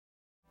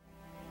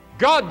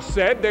God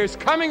said there's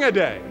coming a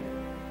day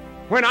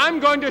when I'm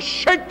going to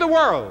shake the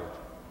world.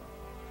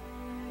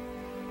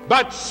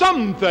 But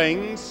some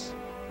things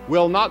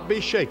will not be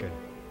shaken.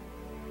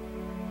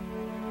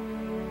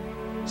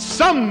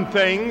 Some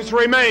things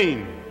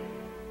remain.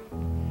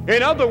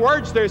 In other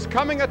words, there's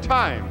coming a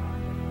time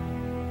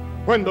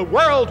when the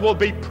world will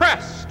be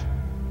pressed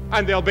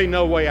and there'll be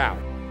no way out.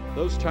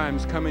 Those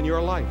times come in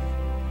your life,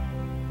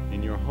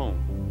 in your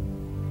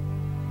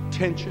home.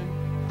 Tension,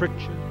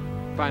 friction,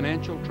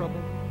 financial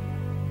trouble.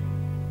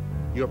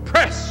 You're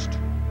pressed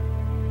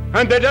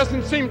and there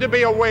doesn't seem to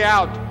be a way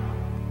out.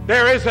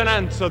 There is an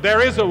answer.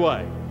 There is a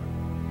way.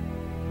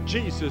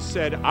 Jesus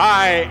said,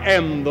 I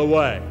am the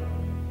way.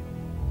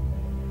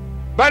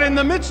 But in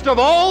the midst of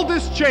all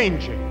this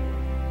changing,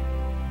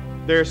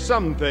 there are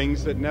some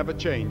things that never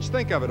change.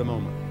 Think of it a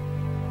moment.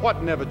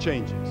 What never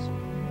changes?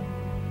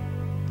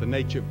 The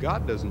nature of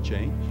God doesn't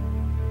change.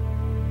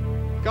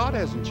 God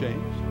hasn't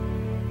changed.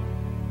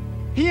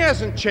 He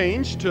hasn't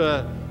changed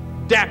to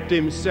adapt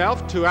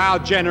himself to our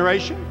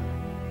generation.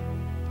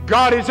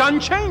 God is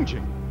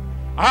unchanging.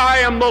 I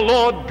am the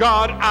Lord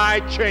God, I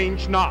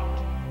change not.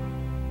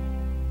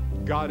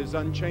 God is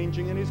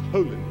unchanging in his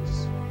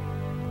holiness.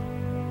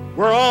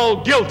 We're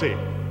all guilty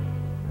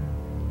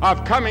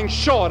of coming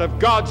short of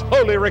God's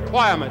holy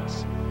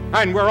requirements,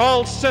 and we're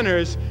all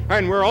sinners,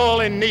 and we're all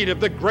in need of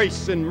the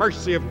grace and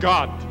mercy of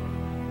God.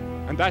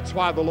 And that's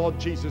why the Lord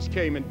Jesus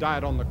came and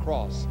died on the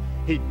cross.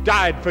 He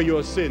died for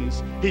your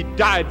sins. He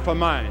died for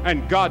mine.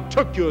 And God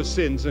took your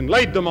sins and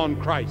laid them on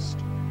Christ.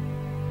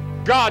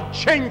 God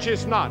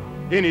changes not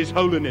in his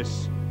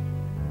holiness.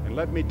 And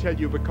let me tell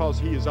you, because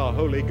he is our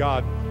holy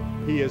God,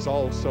 he is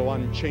also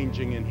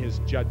unchanging in his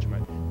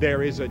judgment.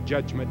 There is a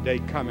judgment day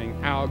coming.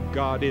 Our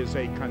God is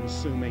a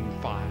consuming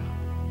fire.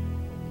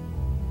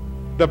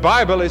 The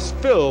Bible is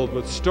filled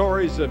with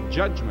stories of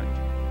judgment.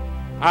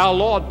 Our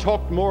Lord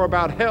talked more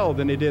about hell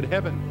than he did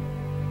heaven.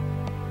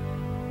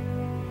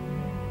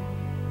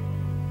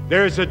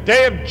 There is a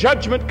day of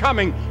judgment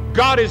coming.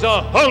 God is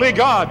a holy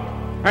God,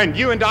 and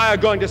you and I are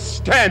going to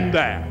stand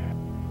there.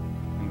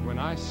 And when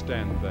I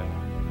stand there,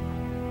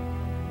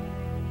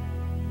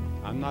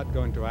 I'm not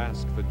going to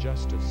ask for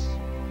justice.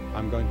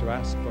 I'm going to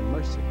ask for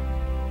mercy.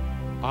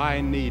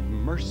 I need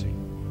mercy.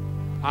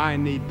 I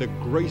need the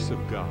grace of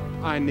God.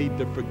 I need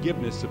the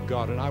forgiveness of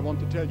God. And I want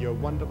to tell you a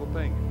wonderful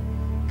thing.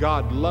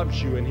 God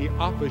loves you, and he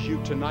offers you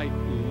tonight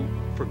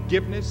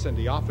forgiveness, and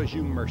he offers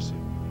you mercy.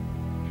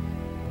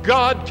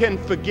 God can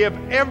forgive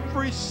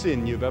every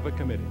sin you've ever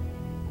committed.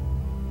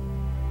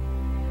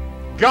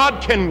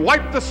 God can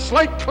wipe the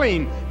slate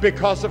clean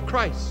because of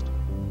Christ.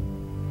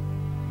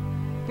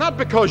 Not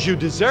because you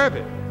deserve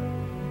it.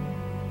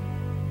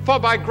 For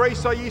by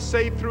grace are ye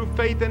saved through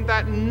faith, and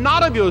that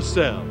not of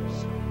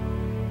yourselves.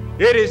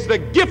 It is the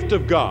gift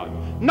of God,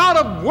 not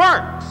of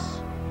works,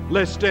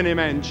 lest any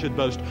man should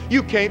boast.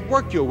 You can't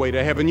work your way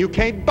to heaven. You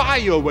can't buy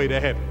your way to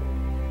heaven.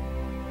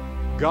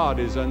 God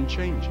is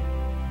unchanging.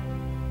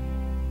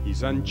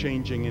 He's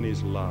unchanging in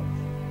his love.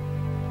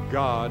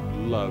 God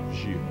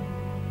loves you.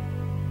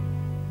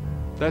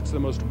 That's the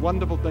most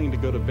wonderful thing to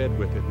go to bed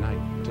with at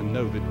night, to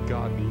know that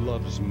God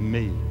loves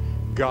me.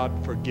 God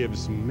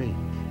forgives me.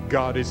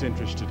 God is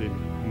interested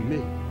in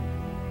me.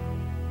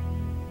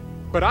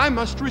 But I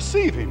must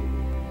receive him.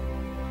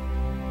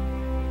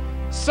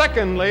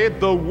 Secondly,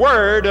 the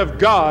word of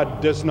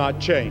God does not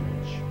change.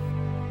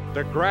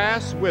 The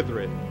grass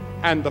withereth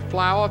and the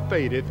flower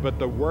fadeth, but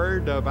the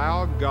word of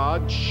our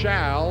God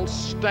shall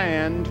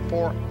stand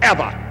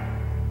forever.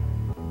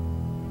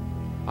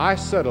 I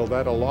settled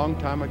that a long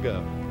time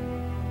ago.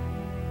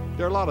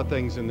 There are a lot of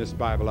things in this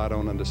Bible I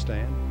don't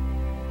understand.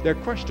 There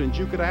are questions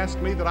you could ask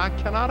me that I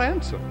cannot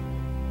answer.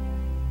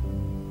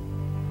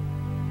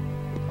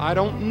 I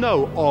don't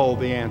know all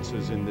the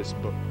answers in this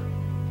book.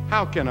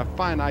 How can a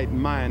finite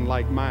mind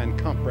like mine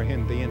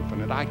comprehend the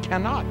infinite? I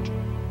cannot.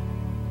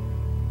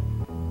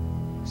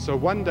 So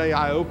one day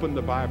I opened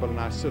the Bible and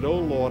I said, "Oh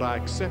Lord, I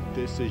accept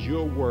this as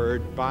your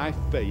word by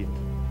faith."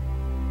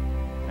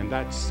 And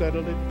that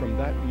settled it from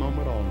that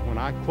moment on. When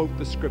I quote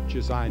the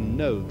scriptures, I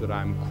know that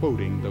I'm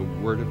quoting the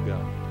word of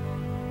God.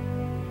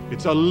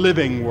 It's a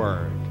living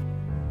word.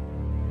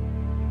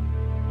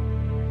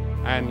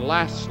 And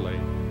lastly,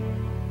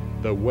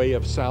 the way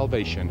of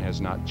salvation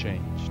has not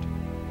changed.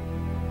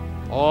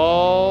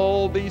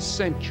 All these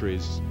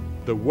centuries,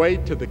 the way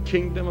to the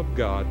kingdom of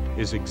God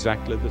is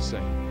exactly the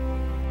same.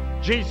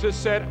 Jesus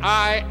said,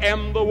 "I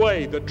am the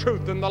way, the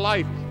truth, and the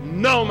life.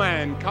 No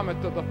man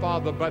cometh to the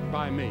Father but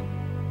by me."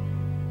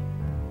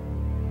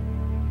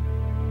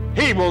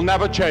 He will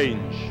never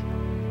change.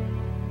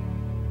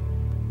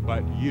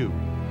 But you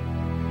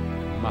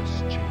must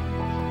change.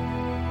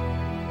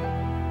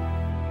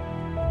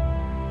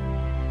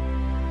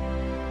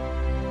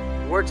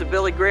 Words of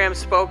Billy Graham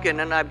spoken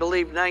in, I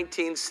believe,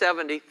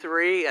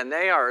 1973, and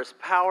they are as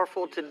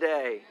powerful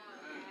today.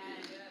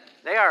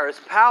 They are as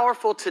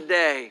powerful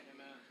today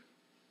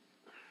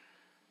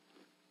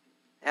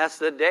as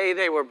the day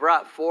they were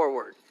brought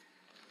forward.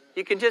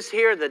 You can just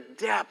hear the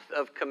depth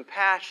of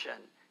compassion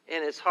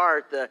in his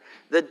heart,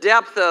 the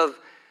depth of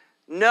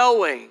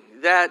knowing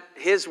that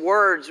his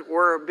words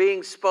were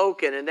being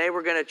spoken and they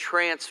were going to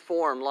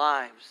transform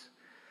lives.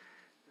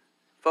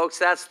 Folks,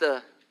 that's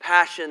the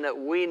passion that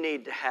we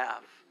need to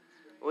have.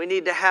 We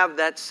need to have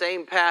that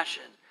same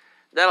passion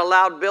that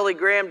allowed Billy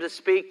Graham to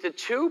speak to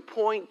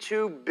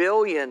 2.2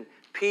 billion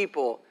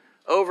people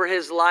over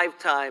his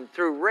lifetime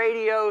through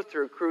radio,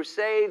 through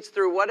crusades,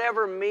 through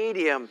whatever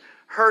medium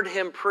heard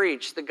him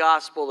preach the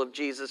gospel of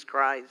Jesus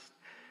Christ.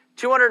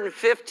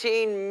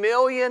 215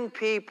 million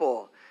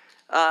people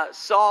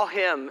saw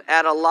him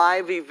at a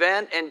live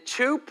event, and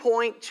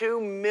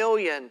 2.2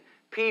 million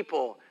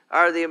people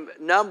are the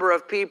number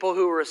of people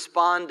who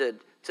responded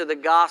to the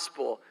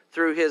gospel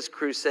through his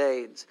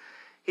crusades.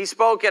 He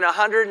spoke in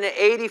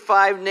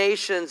 185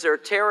 nations or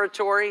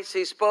territories.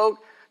 He spoke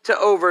to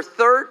over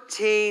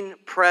 13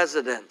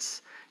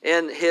 presidents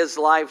in his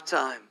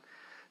lifetime.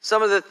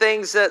 Some of the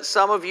things that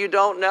some of you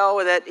don't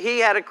know, that he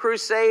had a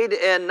crusade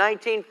in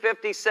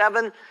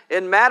 1957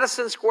 in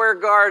Madison Square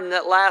Garden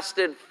that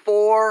lasted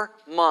 4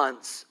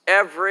 months,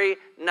 every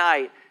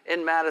night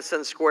in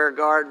Madison Square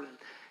Garden.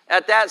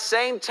 At that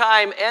same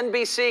time,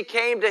 NBC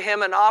came to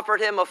him and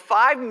offered him a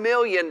 $5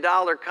 million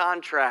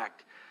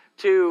contract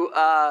to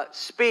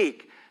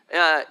speak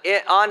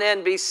on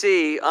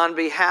NBC on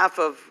behalf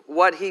of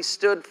what he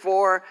stood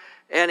for,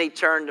 and he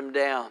turned him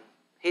down.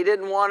 He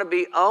didn't want to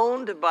be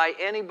owned by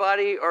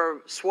anybody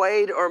or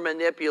swayed or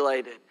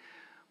manipulated.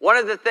 One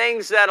of the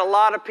things that a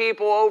lot of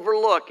people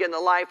overlook in the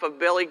life of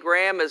Billy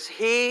Graham is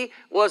he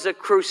was a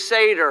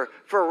crusader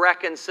for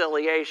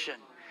reconciliation.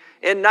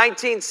 In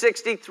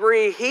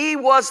 1963, he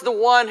was the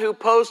one who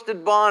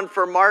posted bond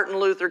for Martin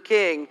Luther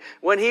King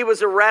when he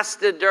was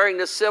arrested during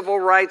the civil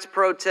rights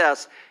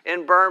protests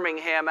in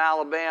Birmingham,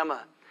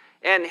 Alabama.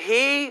 And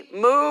he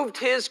moved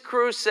his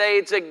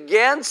crusades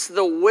against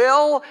the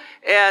will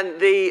and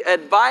the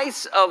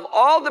advice of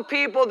all the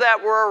people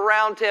that were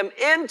around him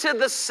into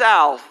the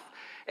South,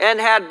 and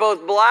had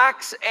both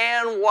blacks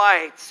and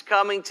whites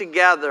coming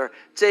together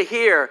to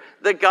hear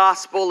the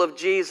gospel of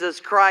Jesus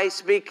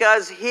Christ,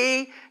 because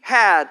he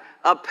had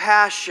a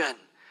passion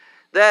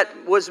that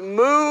was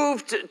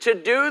moved to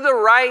do the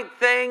right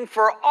thing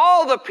for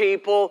all the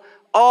people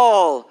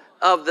all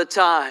of the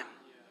time.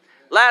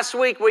 Last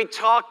week we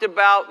talked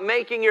about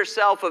making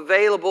yourself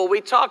available. We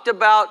talked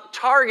about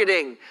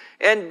targeting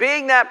and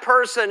being that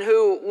person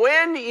who,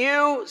 when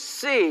you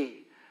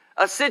see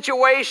a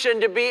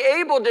situation to be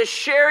able to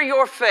share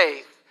your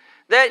faith,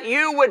 that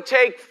you would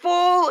take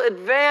full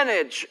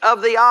advantage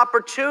of the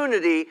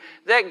opportunity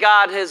that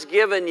God has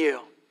given you.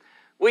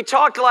 We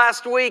talked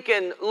last week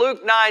in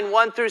Luke 9,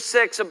 1 through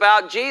 6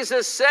 about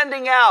Jesus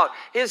sending out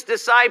his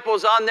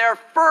disciples on their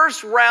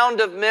first round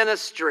of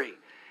ministry.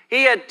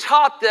 He had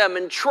taught them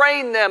and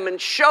trained them and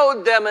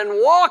showed them and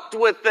walked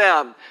with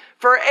them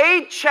for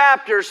 8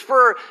 chapters,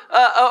 for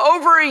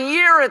over a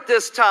year at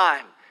this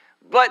time.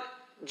 But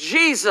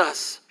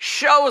Jesus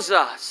shows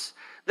us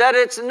that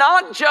it's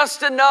not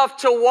just enough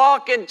to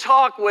walk and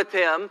talk with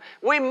him.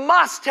 We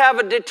must have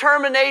a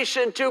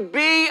determination to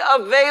be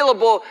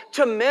available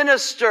to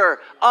minister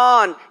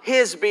on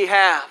his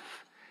behalf.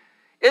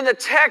 In the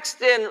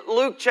text in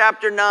Luke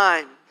chapter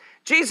 9,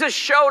 Jesus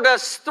showed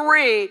us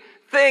 3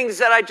 things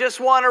that I just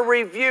want to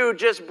review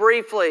just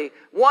briefly.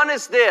 One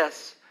is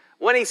this: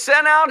 when he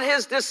sent out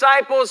his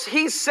disciples,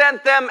 he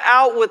sent them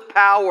out with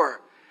power.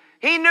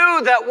 He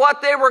knew that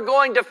what they were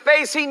going to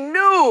face, he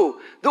knew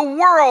the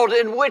world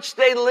in which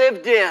they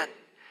lived in,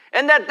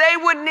 and that they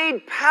would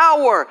need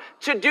power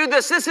to do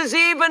this. This is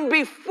even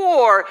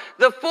before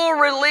the full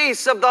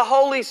release of the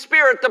Holy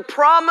Spirit. The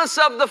promise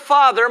of the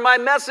Father, my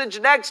message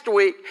next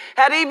week,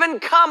 had even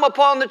come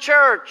upon the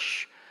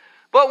church.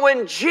 But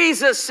when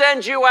Jesus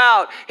sends you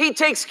out, he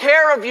takes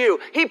care of you.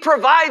 He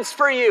provides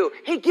for you.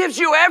 He gives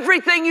you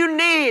everything you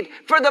need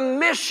for the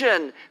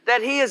mission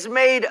that he has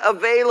made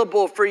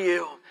available for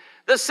you.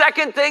 The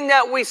second thing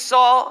that we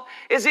saw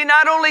is he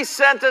not only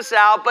sent us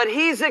out, but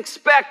he's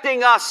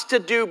expecting us to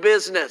do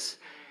business.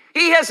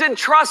 He has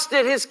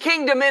entrusted his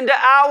kingdom into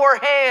our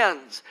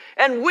hands,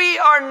 and we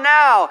are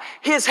now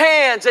his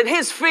hands and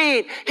his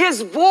feet,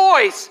 his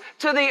voice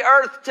to the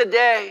earth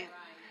today.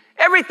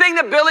 Everything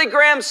that Billy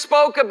Graham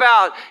spoke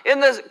about in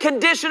the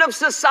condition of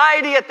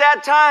society at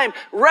that time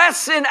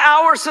rests in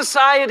our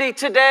society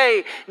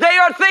today. They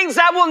are things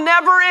that will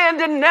never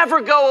end and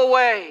never go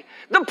away.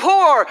 The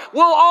poor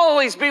will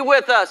always be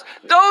with us.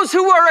 Those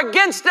who are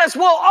against us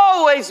will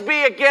always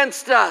be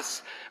against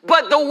us.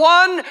 But the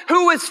one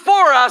who is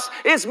for us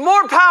is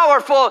more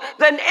powerful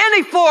than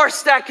any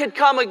force that could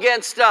come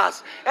against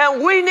us.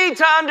 And we need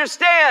to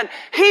understand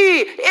he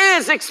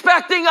is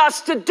expecting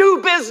us to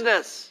do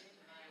business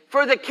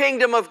for the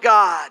kingdom of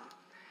God.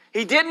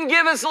 He didn't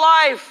give his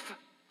life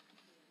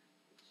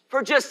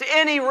for just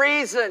any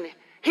reason.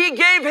 He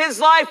gave his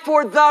life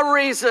for the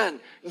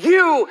reason.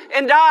 You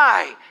and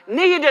I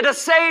needed a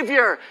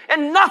Savior,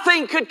 and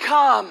nothing could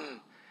come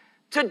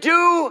to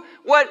do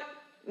what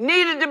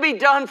needed to be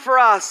done for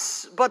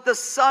us but the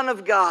Son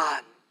of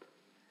God.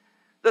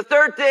 The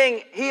third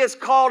thing he has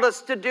called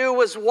us to do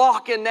was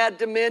walk in that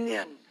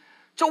dominion,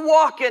 to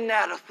walk in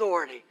that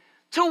authority,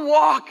 to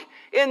walk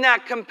in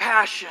that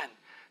compassion,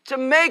 to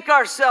make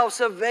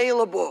ourselves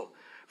available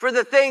for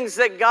the things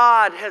that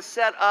God has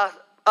set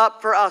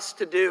up for us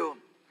to do.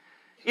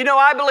 You know,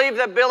 I believe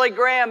that Billy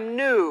Graham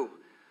knew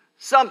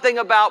something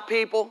about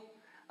people.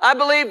 I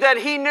believe that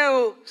he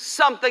knew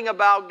something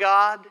about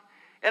God.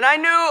 And I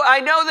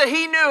know that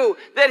he knew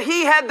that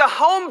he had the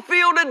home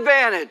field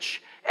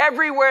advantage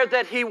everywhere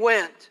that he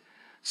went.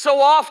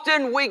 So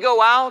often we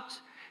go out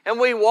and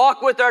we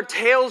walk with our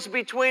tails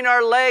between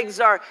our legs,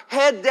 our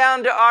head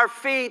down to our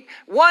feet,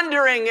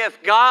 wondering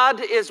if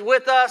God is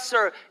with us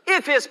or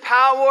if His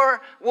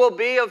power will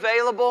be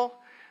available.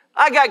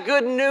 I got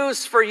good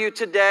news for you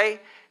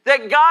today,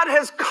 that God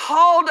has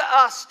called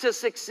us to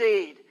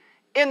succeed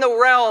in the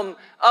realm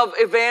of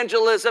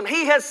evangelism.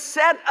 He has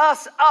set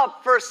us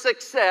up for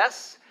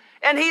success,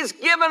 and He's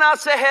given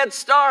us a head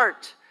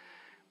start.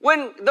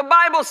 When the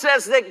Bible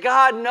says that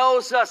God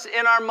knows us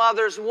in our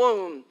mother's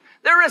womb,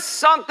 there is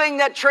something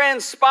that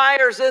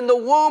transpires in the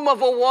womb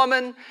of a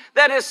woman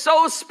that is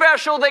so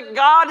special that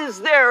God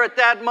is there at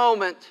that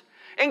moment.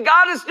 And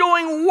God is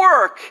doing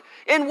work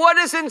in what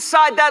is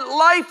inside, that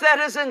life that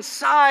is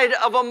inside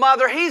of a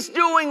mother. He's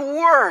doing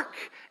work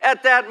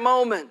at that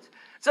moment.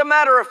 As a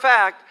matter of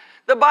fact,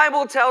 the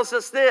Bible tells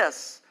us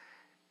this.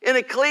 In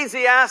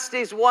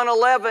Ecclesiastes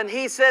 1:11,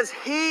 he says,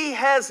 He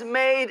has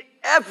made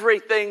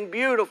everything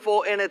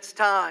beautiful in its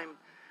time.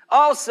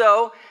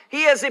 Also,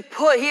 He has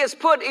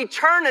put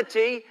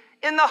eternity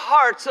in the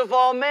hearts of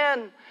all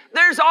men.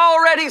 There's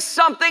already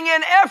something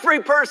in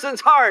every person's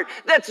heart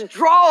that's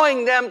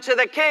drawing them to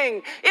the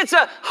King. It's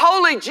a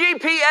holy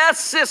GPS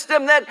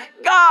system that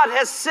God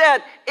has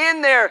set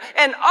in there.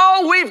 And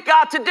all we've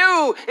got to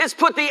do is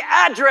put the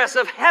address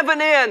of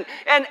heaven in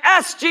and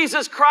ask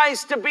Jesus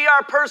Christ to be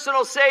our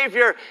personal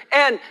Savior.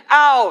 And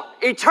our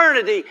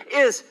eternity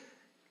is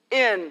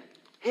in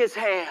His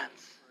hands.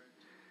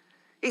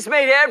 He's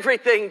made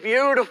everything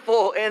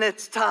beautiful in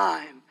its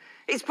time.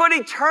 He's put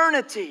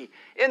eternity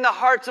in the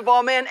hearts of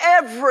all men.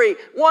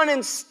 Everyone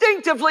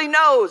instinctively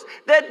knows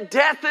that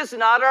death is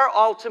not our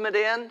ultimate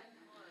end.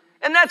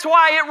 And that's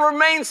why it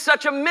remains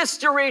such a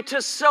mystery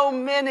to so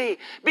many.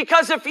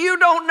 Because if you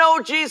don't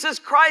know Jesus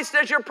Christ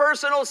as your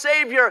personal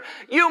Savior,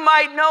 you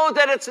might know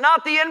that it's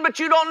not the end, but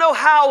you don't know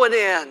how it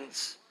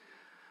ends.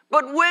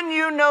 But when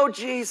you know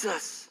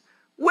Jesus,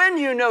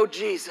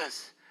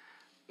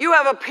 you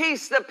have a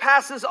peace that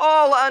passes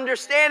all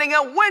understanding.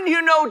 And when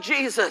you know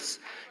Jesus,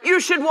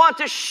 you should want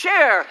to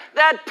share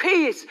that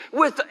peace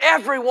with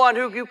everyone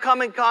who you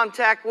come in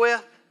contact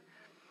with.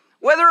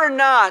 Whether or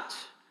not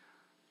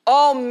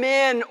all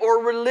men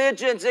or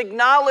religions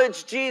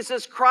acknowledge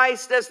Jesus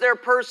Christ as their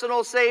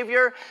personal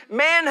Savior,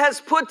 man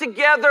has put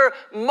together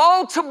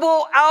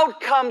multiple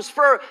outcomes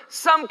for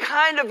some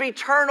kind of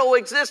eternal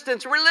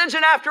existence.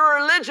 Religion after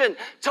religion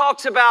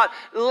talks about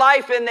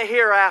life in the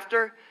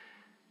hereafter.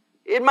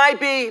 It might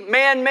be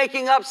man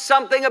making up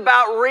something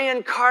about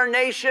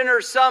reincarnation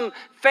or some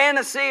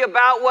fantasy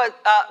about what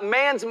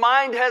man's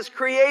mind has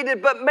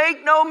created, but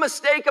make no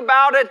mistake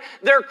about it,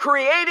 they're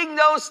creating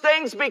those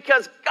things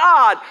because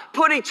God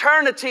put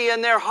eternity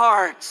in their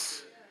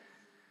hearts.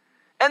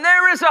 And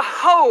there is a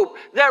hope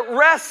that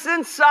rests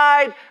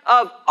inside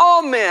of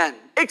all men,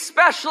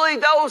 especially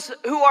those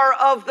who are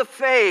of the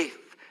faith,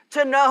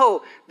 to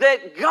know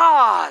that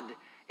God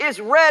is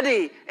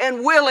ready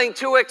and willing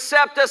to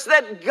accept us,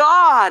 that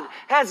God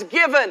has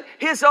given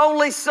His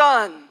only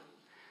Son.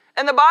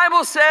 And the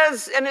Bible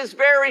says, and is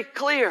very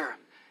clear,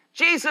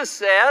 Jesus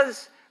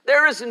says,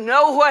 there is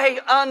no way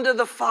unto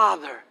the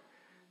Father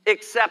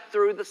except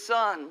through the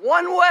Son.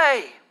 One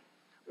way.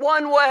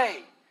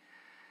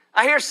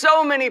 I hear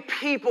so many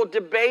people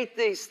debate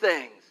these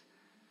things.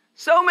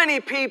 So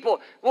many people,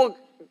 well,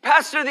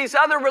 Pastor, these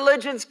other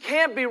religions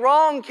can't be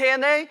wrong,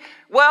 can they?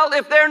 Well,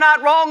 if they're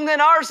not wrong,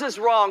 then ours is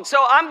wrong. So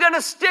I'm going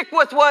to stick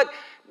with what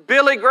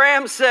Billy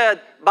Graham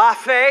said. By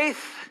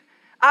faith,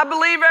 I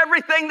believe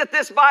everything that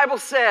this Bible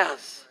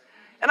says.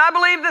 And I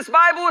believe this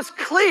Bible is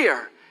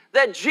clear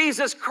that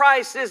Jesus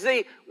Christ is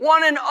the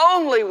one and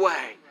only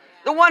way,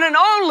 the one and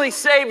only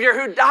Savior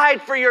who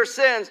died for your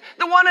sins,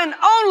 the one and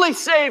only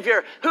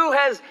Savior who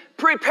has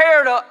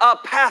prepared a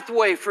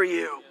pathway for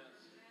you.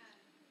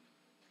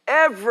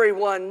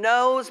 Everyone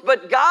knows,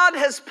 but God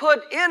has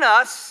put in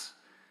us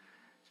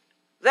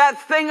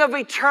that thing of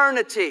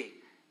eternity.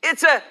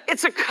 It's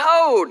a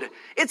code.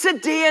 It's a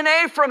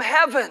DNA from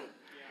heaven.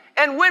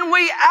 And when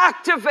we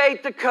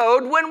activate the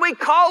code, when we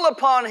call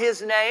upon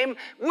His name,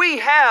 we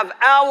have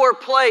our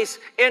place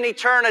in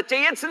eternity.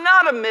 It's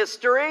not a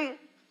mystery.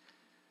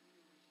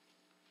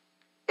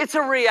 It's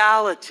a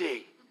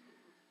reality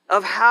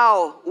of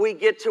how we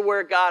get to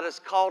where God has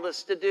called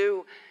us to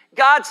do.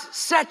 God's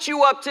set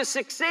you up to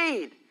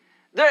succeed.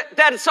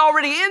 That it's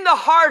already in the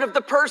heart of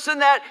the person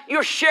that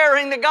you're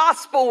sharing the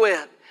gospel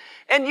with.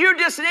 And you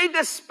just need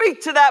to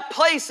speak to that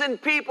place in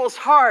people's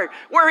heart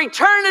where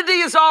eternity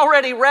is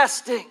already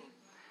resting.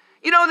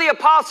 You know, the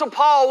Apostle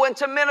Paul went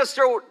to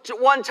minister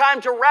one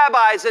time to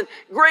rabbis and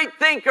great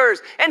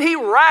thinkers, and he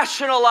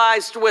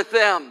rationalized with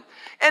them.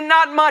 And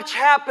not much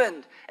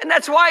happened. And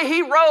that's why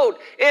he wrote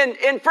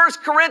in 1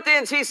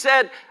 Corinthians, he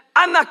said,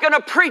 I'm not going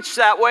to preach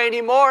that way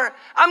anymore.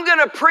 I'm going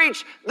to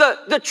preach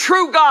the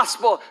true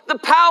gospel, the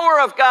power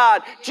of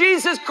God,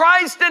 Jesus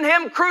Christ and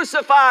him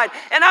crucified.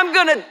 And I'm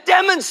going to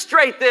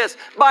demonstrate this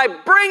by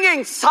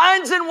bringing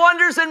signs and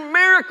wonders and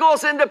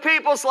miracles into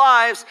people's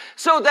lives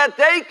so that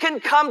they can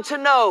come to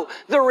know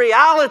the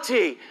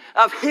reality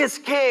of his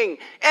king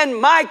and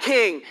my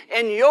king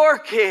and your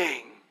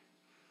king.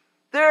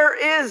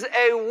 There is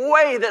a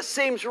way that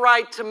seems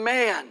right to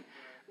man,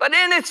 but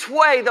in its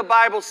way, the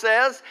Bible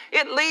says,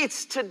 it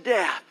leads to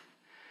death.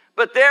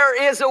 But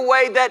there is a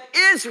way that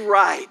is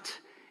right,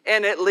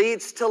 and it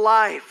leads to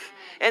life.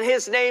 And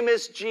his name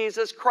is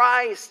Jesus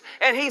Christ.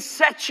 And he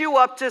sets you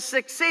up to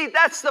succeed.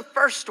 That's the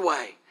first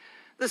way.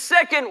 The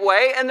second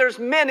way, and there's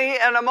many,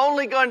 and I'm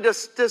only going to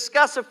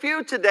discuss a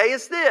few today,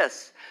 is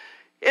this.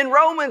 In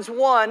Romans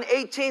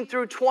 1:18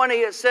 through 20,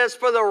 it says,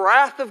 for the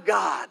wrath of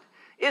God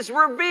is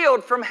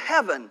revealed from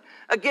heaven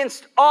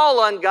against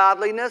all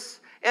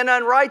ungodliness and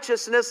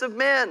unrighteousness of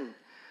men,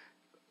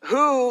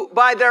 who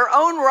by their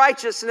own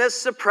righteousness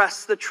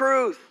suppress the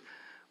truth.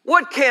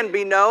 What can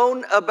be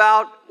known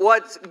about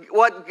what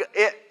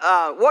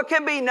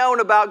can be known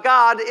about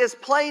God is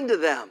plain to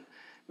them,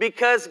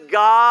 because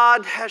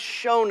God has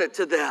shown it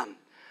to them.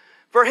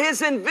 For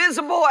his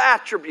invisible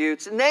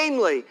attributes,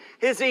 namely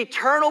his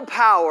eternal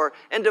power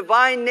and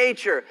divine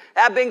nature,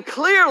 have been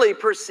clearly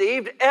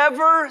perceived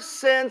ever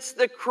since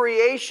the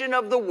creation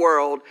of the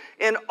world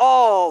in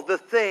all the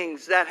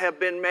things that have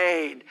been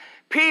made.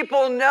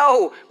 People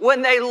know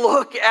when they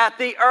look at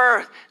the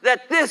earth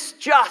that this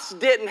just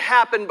didn't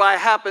happen by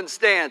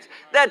happenstance,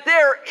 that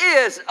there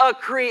is a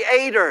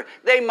creator.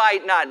 They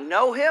might not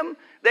know him,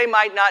 they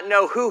might not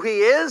know who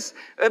he is,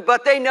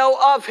 but they know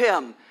of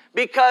him,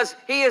 because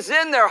he is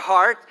in their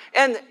heart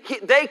and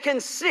they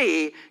can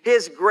see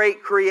his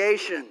great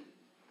creation.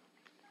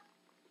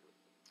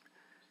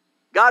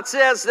 God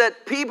says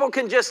that people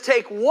can just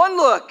take one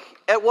look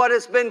at what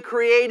has been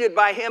created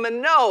by him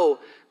and know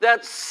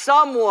that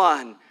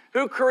someone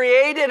who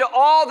created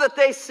all that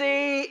they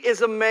see is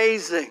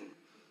amazing.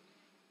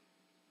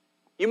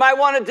 You might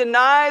want to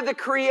deny the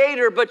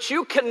creator, but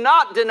you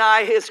cannot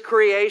deny his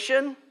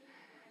creation.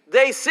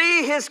 They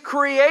see his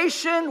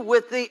creation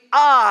with the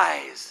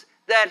eyes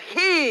that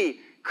he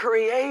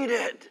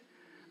created.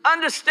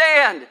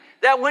 Understand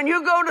that when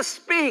you go to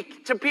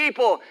speak to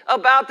people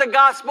about the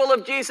gospel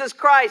of Jesus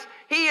Christ,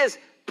 he has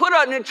put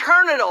an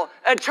eternal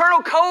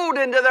code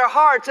into their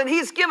hearts, and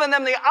he's given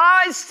them the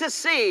eyes to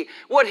see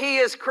what he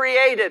has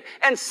created.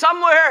 And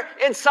somewhere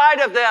inside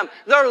of them,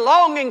 they're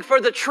longing for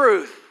the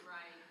truth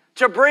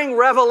to bring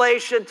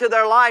revelation to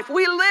their life.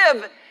 We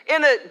live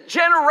in a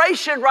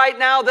generation right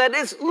now that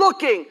is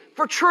looking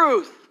for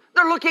truth.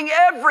 They're looking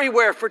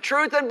everywhere for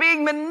truth and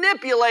being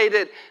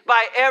manipulated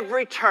by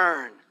every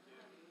turn.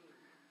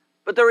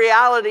 But the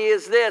reality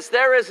is this: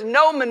 there is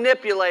no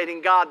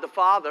manipulating God the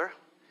Father,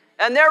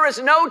 and there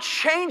is no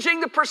changing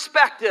the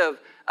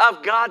perspective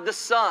of God the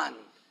Son.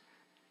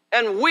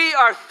 And we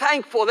are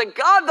thankful that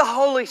God the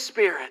Holy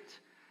Spirit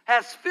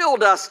has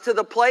filled us to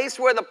the place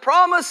where the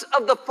promise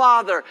of the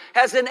Father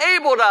has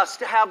enabled us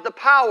to have the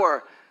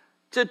power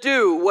to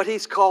do what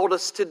he's called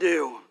us to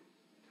do.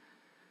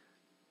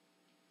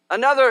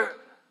 Another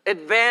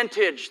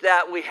advantage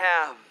that we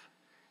have,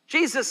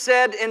 Jesus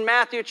said in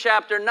Matthew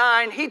chapter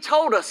 9, he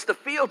told us the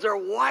fields are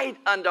white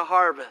unto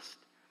harvest.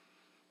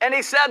 And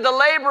he said the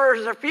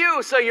laborers are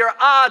few, so your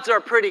odds are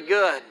pretty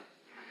good.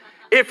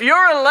 If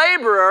you're a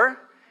laborer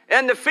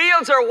and the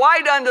fields are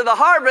white unto the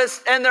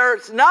harvest and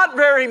there's not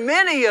very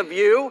many of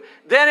you,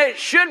 then it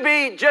should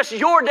be just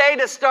your day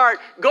to start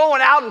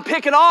going out and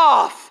picking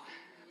off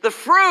the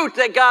fruit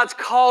that God's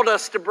called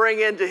us to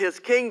bring into his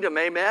kingdom.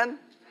 Amen?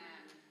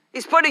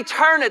 He's put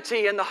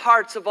eternity in the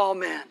hearts of all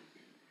men.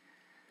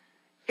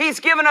 He's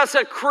given us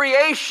a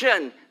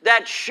creation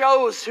that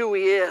shows who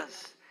he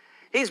is.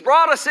 He's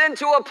brought us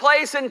into a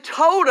place and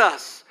told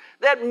us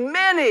that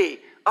many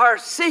are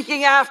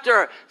seeking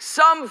after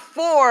some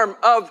form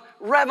of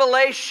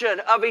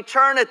revelation of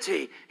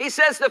eternity. He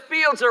says the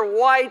fields are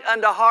white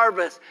unto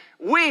harvest.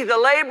 We, the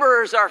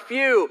laborers, are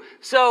few,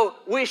 so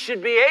we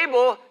should be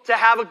able to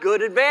have a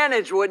good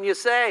advantage, wouldn't you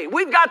say?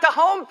 We've got the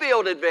home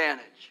field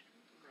advantage.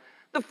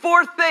 The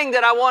fourth thing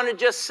that I want to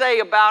just say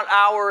about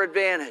our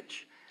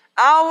advantage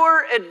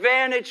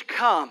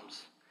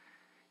comes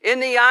in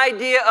the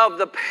idea of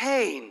the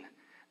pain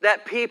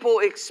that people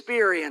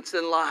experience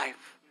in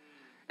life.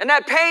 And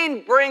that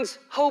pain brings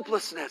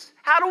hopelessness.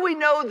 How do we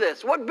know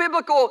this? What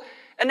biblical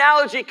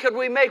analogy could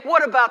we make?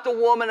 What about the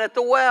woman at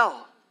the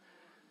well?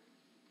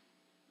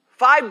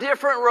 5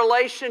 different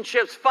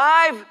relationships,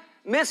 5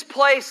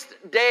 misplaced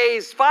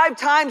days, 5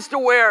 times to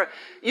where,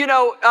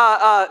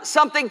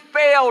 something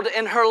failed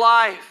in her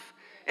life.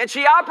 And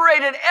she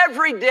operated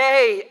every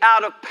day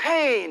out of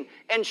pain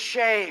and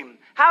shame.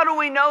 How do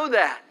we know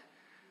that?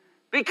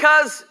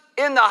 Because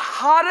in the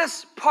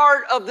hottest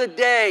part of the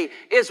day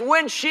is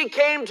when she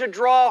came to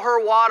draw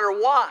her water.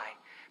 Why?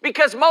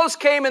 because most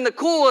came in the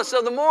coolness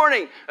of the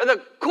morning or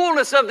the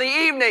coolness of the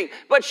evening.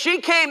 But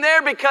she came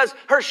there because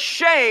her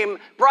shame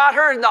brought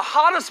her in the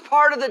hottest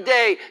part of the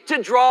day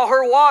to draw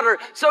her water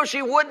so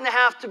she wouldn't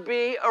have to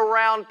be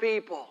around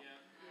people.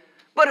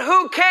 But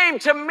who came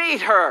to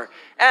meet her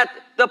at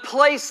the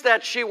place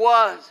that she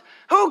was?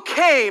 Who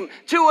came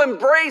to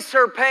embrace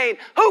her pain?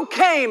 Who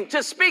came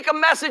to speak a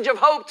message of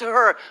hope to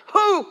her?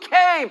 Who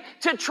came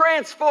to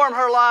transform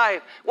her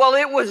life? Well,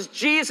 it was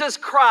Jesus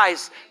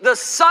Christ, the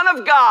Son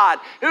of God,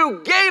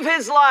 who gave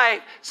his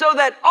life so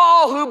that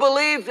all who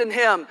believed in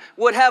him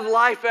would have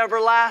life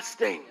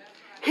everlasting.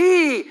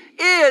 He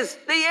is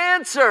the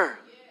answer.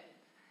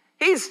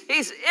 He's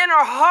in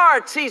our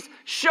hearts. He's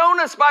shown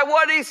us by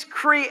what he's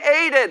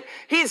created.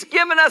 He's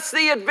given us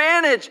the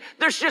advantage.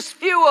 There's just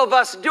few of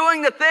us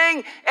doing the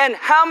thing. And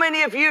how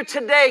many of you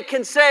today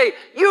can say,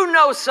 you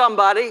know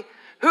somebody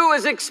who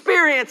is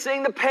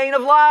experiencing the pain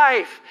of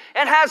life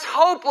and has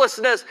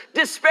hopelessness,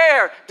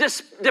 despair,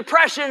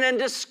 depression, and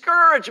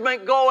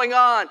discouragement going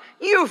on?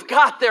 You've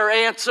got their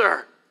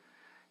answer.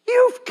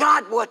 You've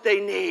got what they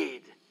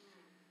need.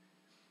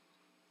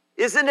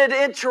 Isn't it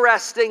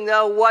interesting,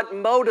 though, what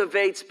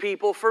motivates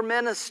people for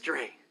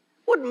ministry?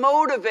 What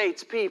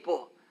motivates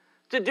people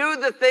to do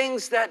the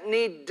things that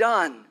need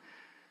done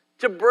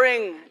to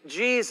bring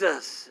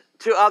Jesus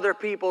to other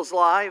people's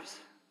lives?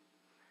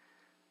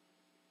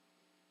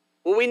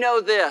 Well, we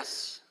know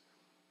this,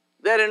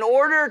 that in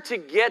order to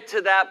get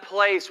to that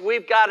place,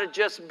 we've got to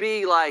just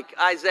be like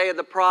Isaiah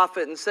the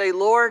prophet and say,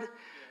 Lord,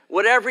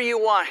 whatever you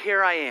want,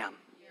 here I am.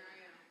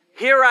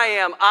 Here I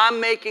am.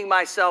 I'm making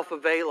myself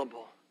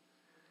available.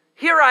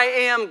 Here I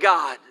am,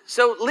 God.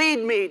 So lead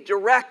me,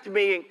 direct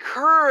me,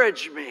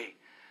 encourage me.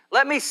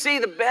 Let me see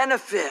the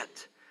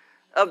benefit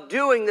of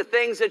doing the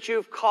things that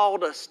you've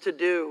called us to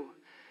do.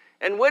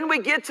 And when we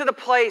get to the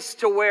place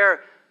to where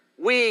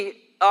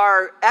we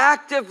are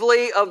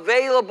actively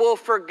available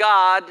for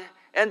God,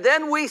 and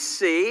then we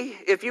see,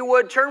 if you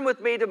would turn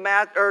with me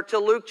to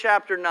Luke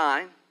chapter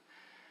 9.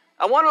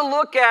 I want to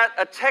look at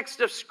a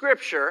text of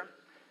Scripture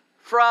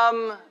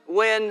from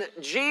when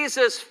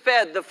Jesus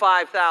fed the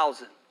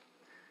 5,000.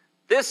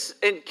 This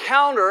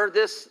encounter,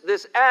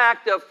 this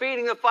act of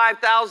feeding the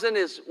 5,000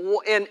 is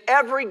in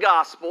every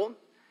gospel.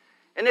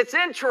 And it's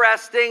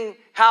interesting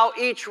how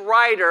each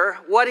writer,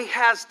 what he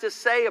has to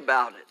say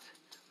about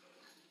it.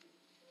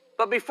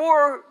 But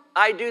before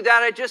I do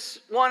that, I just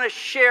want to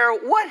share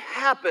what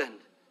happened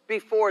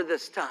before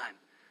this time.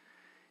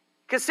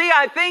 Because see,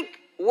 I think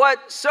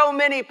what so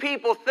many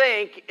people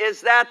think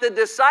is that the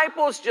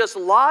disciples just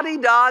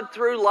la-di-da'd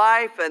through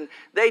life and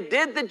they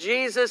did the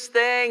Jesus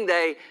thing.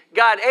 They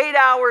got 8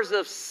 hours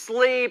of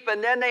sleep,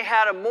 and then they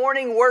had a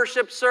morning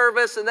worship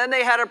service, and then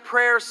they had a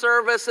prayer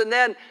service, and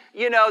then,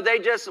 they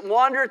just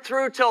wandered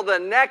through till the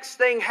next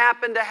thing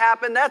happened to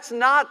happen. That's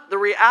not the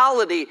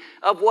reality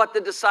of what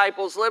the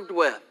disciples lived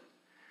with.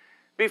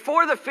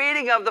 Before the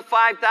feeding of the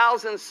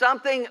 5,000,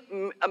 something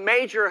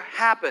major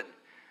happened.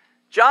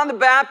 John the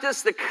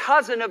Baptist, the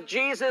cousin of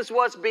Jesus,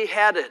 was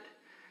beheaded.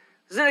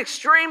 It's an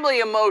extremely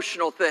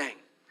emotional thing.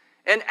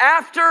 And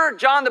after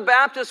John the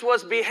Baptist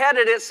was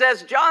beheaded, it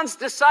says John's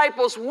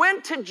disciples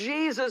went to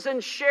Jesus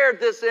and shared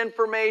this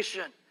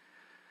information.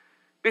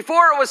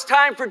 Before it was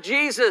time for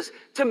Jesus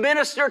to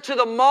minister to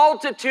the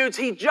multitudes,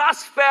 he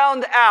just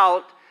found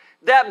out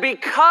that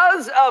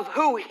because of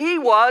who he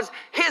was,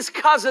 his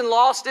cousin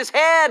lost his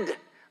head,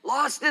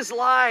 lost his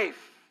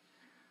life.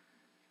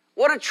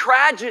 What a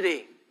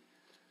tragedy.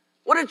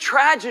 What a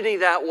tragedy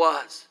that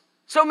was.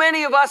 So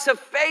many of us have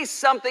faced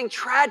something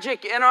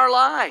tragic in our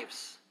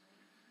lives.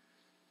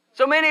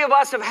 So many of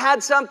us have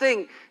had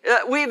something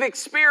we've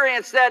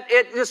experienced that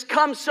it just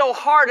comes so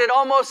hard it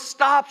almost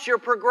stops your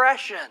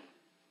progression.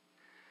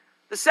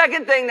 The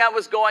second thing that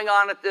was going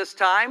on at this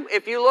time,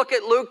 if you look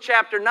at Luke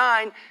chapter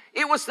 9,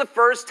 it was the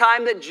first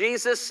time that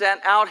Jesus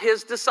sent out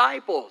his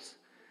disciples.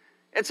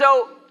 And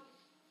so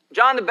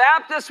John the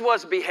Baptist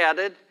was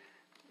beheaded.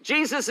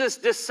 Jesus'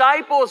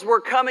 disciples were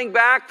coming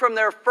back from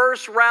their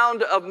first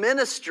round of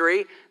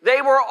ministry.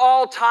 They were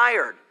all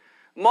tired.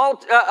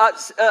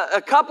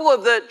 A couple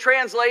of the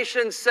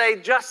translations say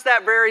just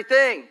that very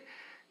thing,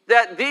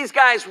 that these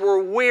guys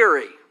were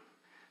weary.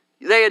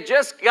 They had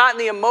just gotten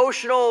the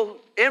emotional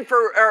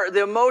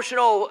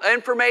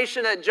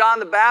information that John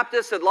the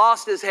Baptist had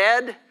lost his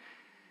head.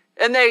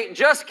 And they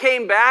just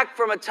came back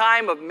from a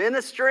time of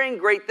ministering.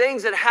 Great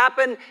things had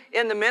happened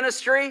in the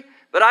ministry.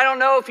 But I don't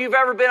know if you've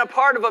ever been a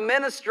part of a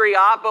ministry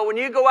op, but when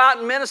you go out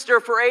and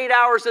minister for 8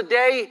 hours a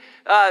day,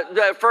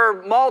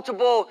 for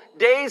multiple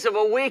days of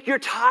a week, you're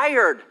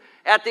tired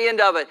at the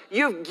end of it.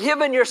 You've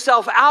given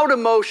yourself out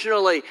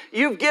emotionally.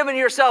 You've given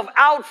yourself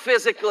out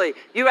physically.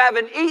 You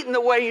haven't eaten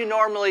the way you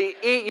normally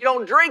eat. You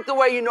don't drink the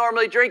way you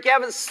normally drink. You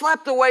haven't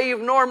slept the way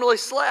you've normally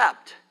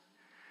slept.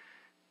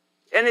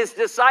 And his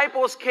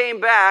disciples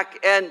came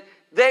back and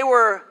they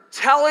were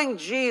telling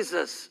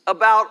Jesus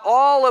about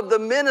all of the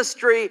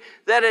ministry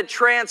that had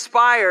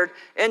transpired.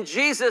 And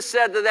Jesus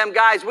said to them,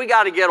 guys, we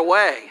got to get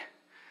away.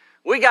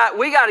 We got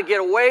to get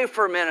away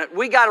for a minute.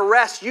 We got to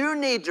rest. You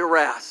need to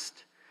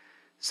rest.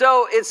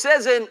 So it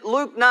says in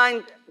Luke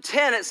 9:10,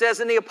 it says,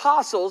 and the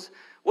apostles,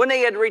 when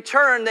they had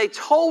returned, they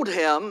told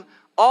him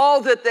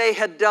all that they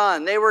had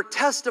done. They were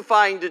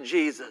testifying to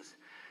Jesus.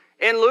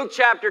 In Luke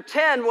chapter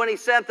 10, when he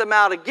sent them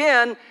out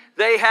again,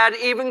 they had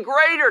even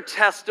greater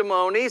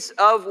testimonies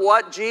of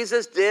what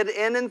Jesus did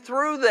in and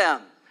through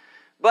them.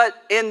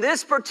 But in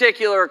this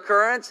particular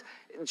occurrence,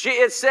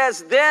 it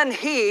says, then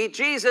he,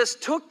 Jesus,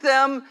 took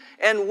them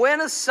and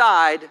went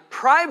aside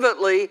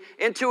privately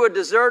into a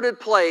deserted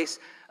place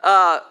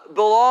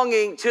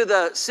belonging to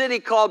the city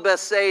called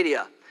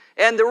Bethsaida.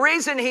 And the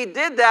reason he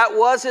did that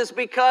is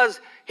because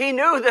he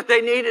knew that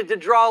they needed to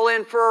draw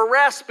in for a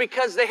rest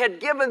because they had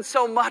given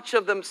so much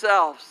of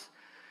themselves.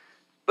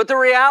 But the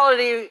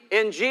reality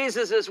in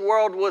Jesus'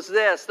 world was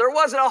this. There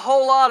wasn't a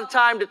whole lot of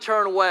time to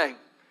turn away.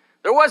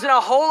 There wasn't a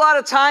whole lot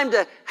of time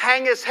to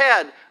hang his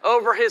head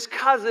over his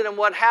cousin and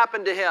what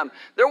happened to him.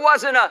 There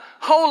wasn't a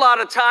whole lot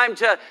of time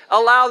to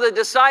allow the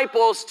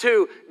disciples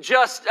to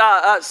just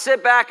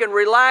sit back and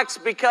relax,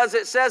 because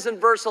it says in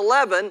verse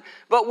 11,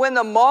 but when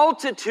the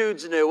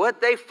multitudes knew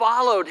it, they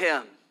followed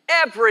him.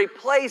 Every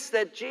place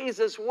that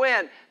Jesus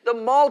went, the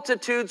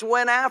multitudes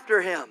went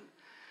after him.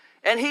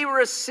 And he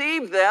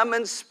received them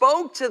and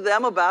spoke to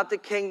them about the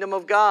kingdom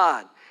of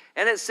God.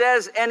 And it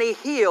says, and he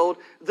healed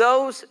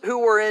those who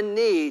were in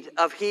need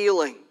of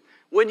healing.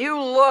 When you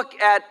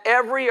look at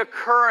every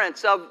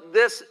occurrence of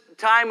this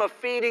time of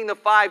feeding the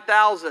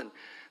 5,000,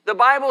 the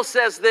Bible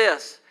says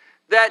this,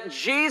 that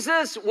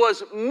Jesus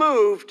was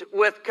moved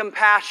with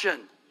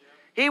compassion.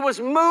 He was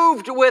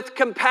moved with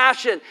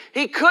compassion.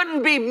 He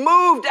couldn't be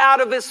moved out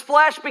of his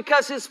flesh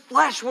because his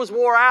flesh was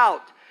wore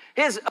out.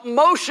 His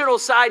emotional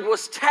side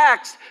was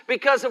taxed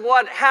because of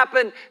what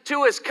happened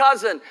to his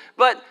cousin.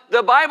 But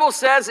the Bible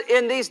says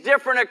in these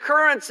different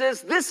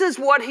occurrences, this is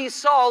what he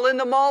saw in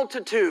the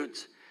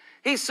multitudes.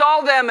 He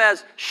saw them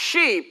as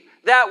sheep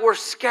that were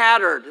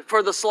scattered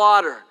for the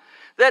slaughter.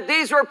 That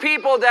these were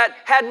people that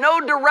had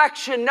no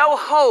direction, no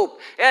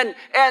hope. And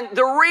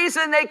the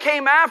reason they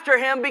came after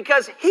him,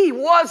 because he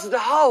was the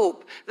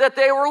hope that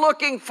they were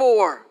looking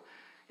for.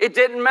 It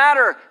didn't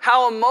matter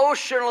how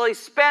emotionally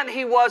spent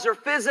he was or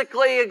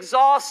physically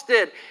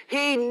exhausted.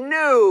 He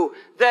knew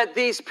that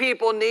these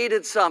people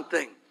needed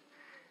something.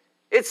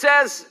 It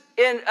says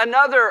in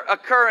another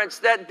occurrence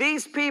that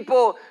these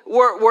people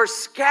were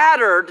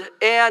scattered,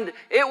 and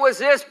it was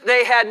this,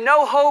 they had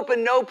no hope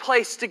and no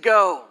place to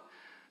go.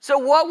 So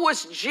what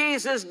was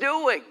Jesus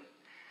doing?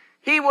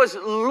 He was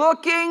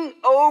looking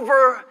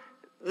over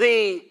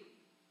the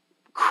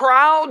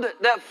crowd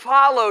that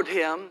followed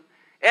him,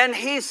 and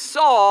he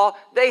saw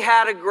they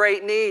had a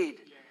great need.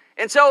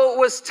 And so it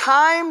was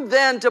time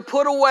then to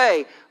put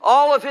away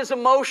all of his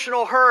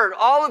emotional hurt,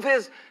 all of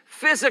his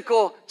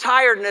physical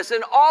tiredness,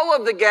 and all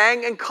of the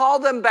gang, and call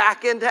them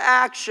back into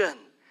action.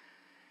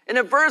 And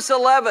in verse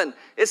 11,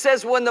 it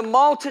says, when the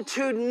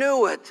multitude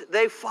knew it,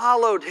 they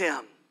followed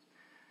him.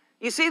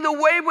 You see, the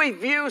way we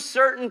view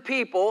certain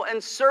people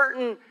and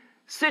certain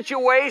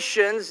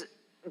situations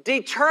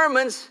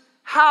determines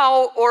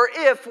how or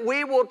if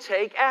we will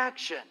take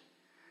action.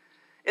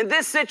 In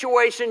this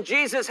situation,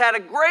 Jesus had a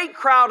great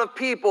crowd of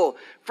people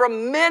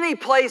from many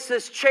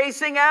places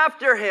chasing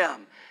after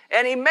him.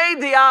 And he made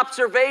the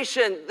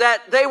observation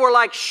that they were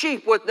like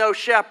sheep with no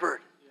shepherd.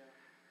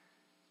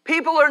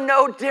 People are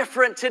no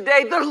different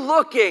today. They're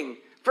looking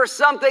for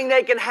something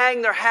they can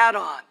hang their hat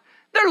on.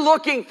 They're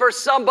looking for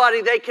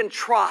somebody they can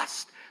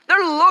trust. They're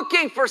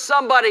looking for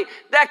somebody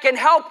that can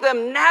help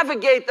them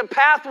navigate the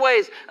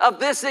pathways of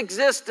this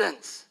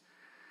existence.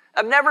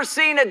 I've never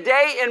seen a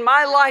day in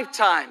my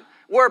lifetime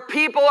where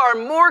people are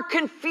more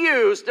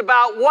confused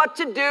about what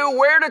to do,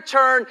 where to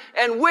turn,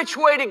 and which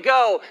way to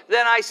go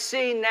than I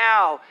see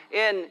now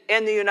in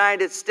the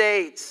United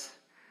States.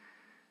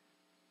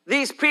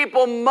 These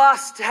people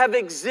must have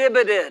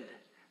exhibited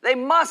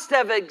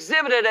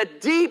a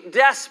deep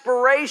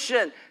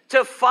desperation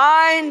to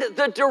find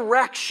the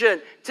direction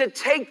to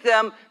take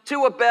them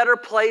to a better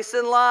place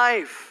in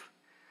life.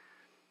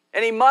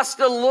 And he must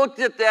have looked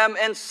at them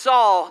and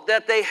saw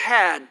that they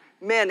had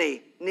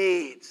many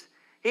needs.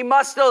 He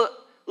must have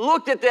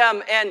looked at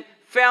them and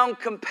found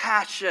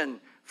compassion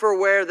for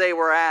where they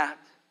were at.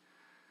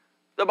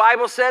 The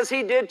Bible says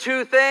he did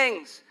two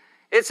things.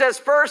 It says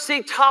first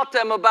he taught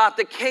them about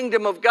the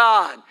kingdom of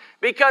God,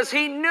 because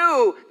he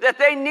knew that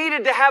they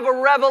needed to have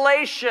a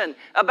revelation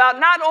about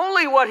not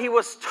only what he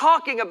was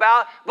talking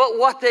about, but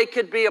what they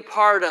could be a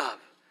part of.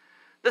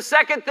 The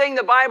second thing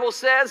the Bible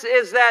says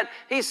is that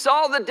he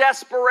saw the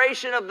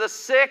desperation of the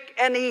sick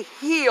and he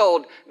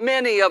healed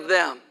many of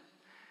them.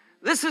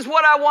 This is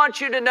what I want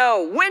you to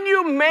know. When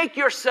you make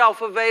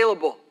yourself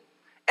available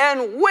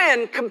and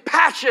when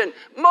compassion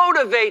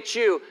motivates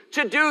you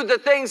to do the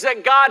things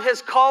that God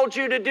has called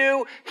you to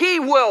do, he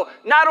will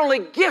not only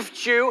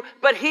gift you,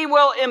 but he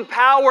will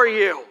empower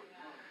you.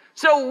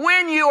 So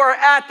when you are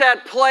at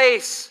that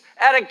place,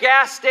 at a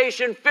gas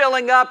station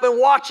filling up and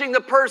watching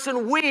the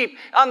person weep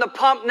on the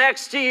pump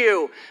next to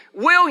you,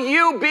 will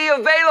you be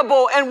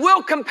available and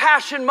will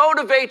compassion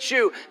motivate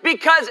you?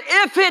 Because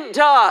if it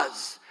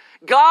does,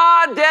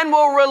 God then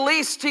will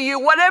release to you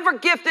whatever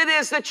gift it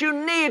is that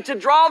you need to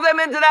draw them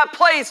into that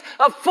place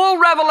of full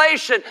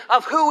revelation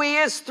of who He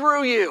is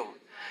through you.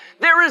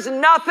 There is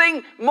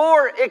nothing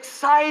more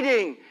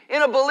exciting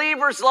in a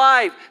believer's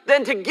life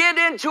than to get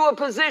into a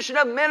position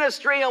of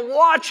ministry and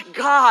watch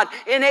God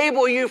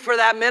enable you for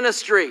that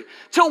ministry.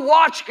 To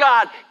watch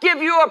God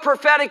give you a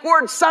prophetic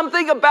word,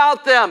 something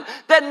about them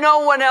that no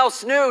one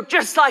else knew,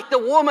 just like the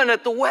woman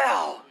at the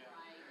well.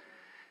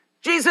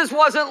 Jesus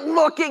wasn't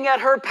looking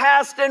at her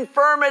past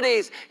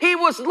infirmities. He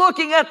was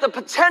looking at the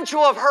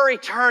potential of her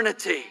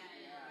eternity.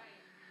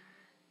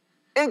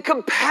 In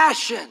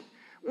compassion,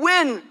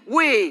 when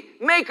we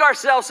make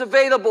ourselves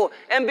available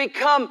and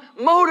become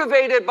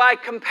motivated by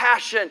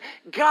compassion,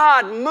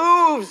 God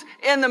moves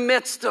in the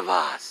midst of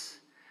us.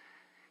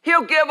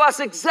 He'll give us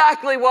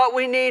exactly what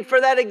we need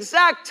for that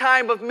exact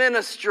time of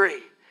ministry,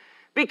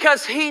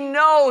 because He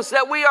knows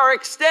that we are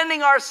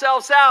extending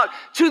ourselves out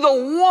to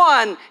the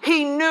one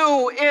He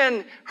knew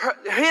in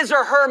his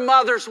or her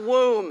mother's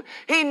womb.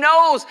 He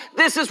knows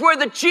this is where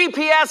the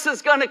GPS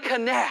is going to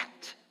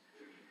connect.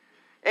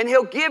 And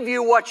He'll give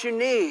you what you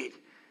need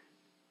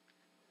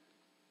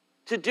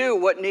to do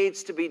what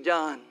needs to be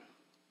done.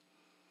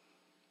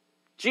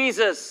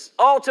 Jesus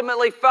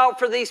ultimately felt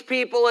for these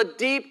people a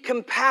deep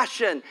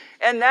compassion,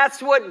 and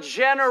that's what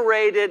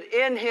generated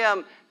in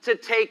Him to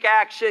take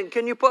action.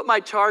 Can you put my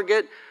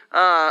target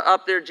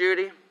up there,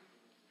 Judy?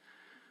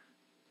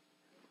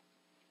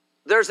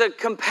 There's a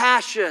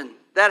compassion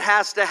that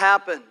has to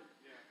happen.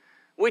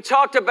 We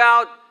talked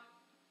about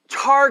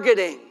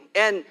targeting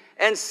and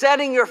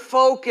setting your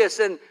focus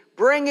and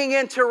bringing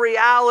into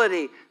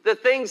reality the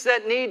things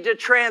that need to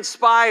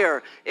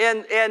transpire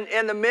in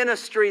the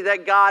ministry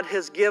that God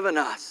has given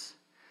us.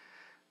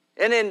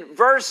 And in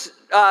verse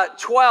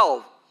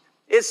 12,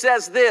 it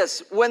says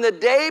this: when the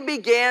day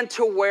began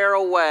to wear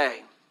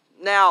away.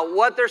 Now,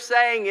 what they're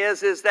saying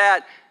is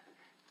that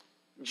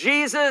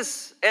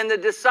Jesus and the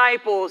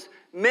disciples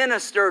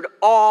ministered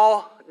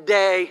all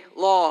day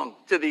long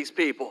to these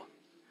people.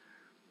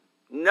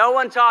 No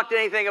one talked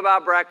anything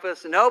about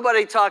breakfast.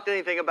 Nobody talked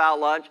anything about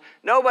lunch.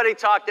 Nobody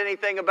talked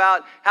anything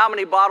about how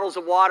many bottles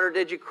of water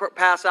did you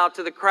pass out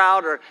to the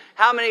crowd, or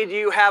how many do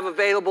you have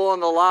available in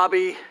the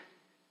lobby.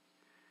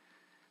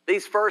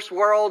 These first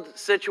world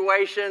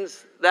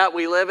situations that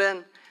we live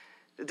in,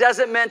 it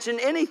doesn't mention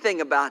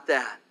anything about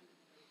that.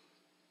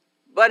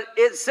 But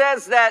it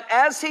says that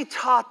as He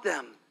taught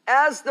them,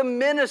 as the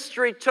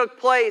ministry took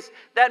place,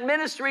 that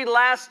ministry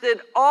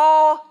lasted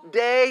all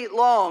day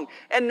long.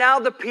 And now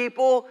the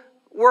people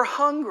were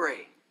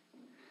hungry.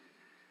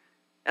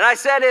 And I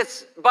said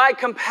it's by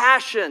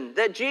compassion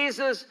that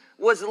Jesus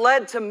was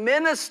led to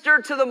minister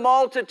to the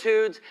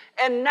multitudes,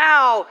 and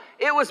now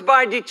it was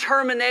by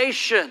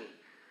determination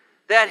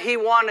that He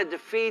wanted to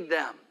feed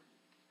them.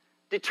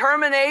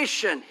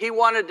 Determination, He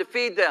wanted to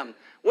feed them.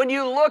 When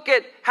you look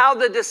at how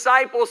the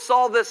disciples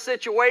saw this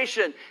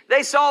situation,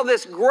 they saw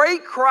this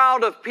great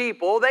crowd of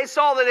people. They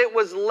saw that it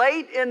was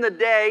late in the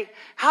day.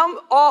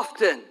 How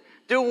often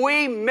do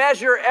we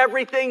measure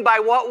everything by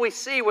what we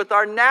see with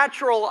our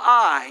natural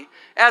eye,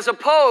 as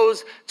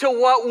opposed to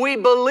what we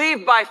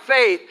believe by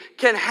faith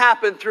can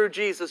happen through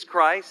Jesus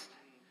Christ?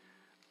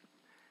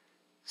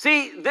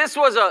 See, this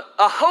was a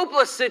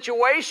hopeless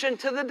situation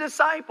to the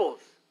disciples.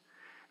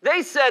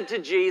 They said to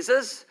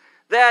Jesus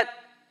that,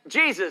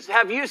 Jesus,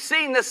 have you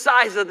seen the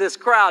size of this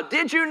crowd?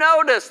 Did you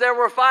notice there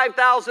were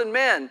 5,000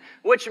 men,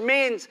 which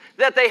means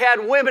that they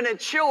had women and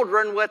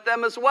children with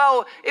them as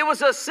well? It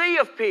was a sea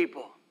of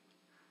people.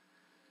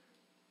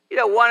 You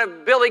know, one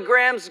of Billy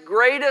Graham's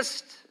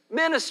greatest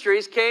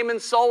ministries came in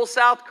Seoul,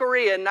 South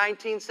Korea in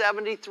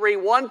 1973.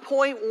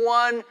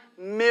 1.1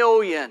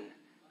 million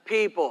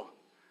people.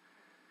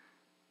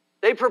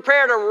 They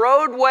prepared a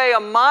roadway a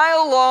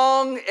mile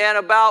long and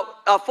about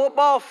a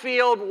football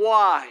field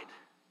wide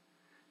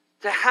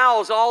to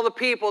house all the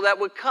people that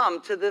would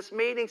come to this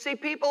meeting. See,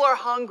 people are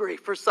hungry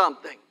for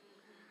something.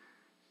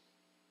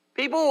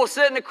 People will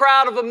sit in a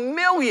crowd of 1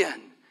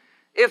 million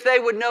if they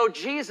would know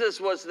Jesus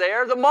was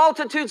there. The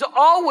multitudes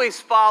always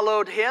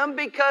followed Him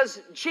because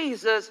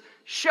Jesus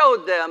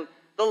showed them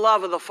the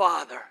love of the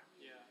Father.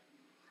 Yeah.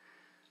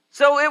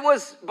 So it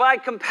was by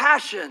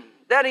compassion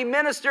that He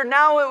ministered.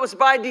 Now it was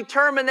by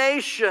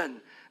determination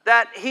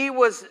that He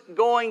was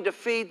going to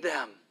feed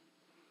them.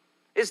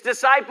 His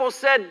disciples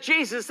said,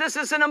 Jesus, this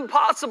is an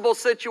impossible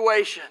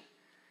situation.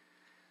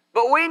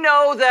 But we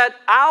know that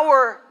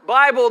our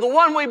Bible, the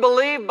one we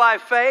believe by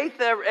faith,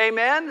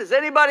 amen? Does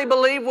anybody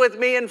believe with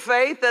me in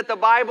faith that the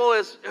Bible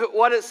is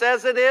what it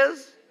says it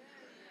is?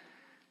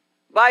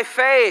 By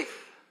faith,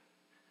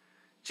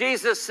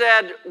 Jesus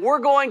said, we're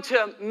going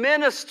to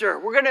minister.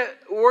 We're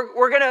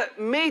going to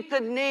meet the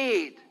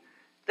need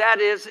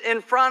that is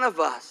in front of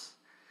us.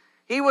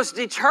 He was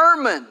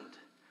determined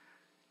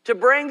to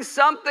bring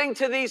something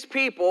to these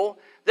people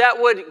that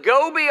would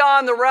go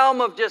beyond the realm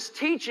of just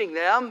teaching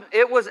them.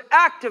 It was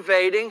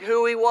activating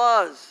who He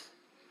was.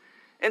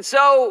 And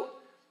so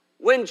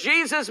when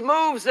Jesus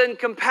moves in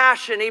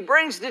compassion, He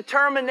brings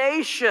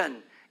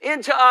determination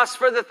into us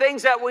for the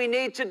things that we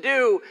need to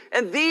do.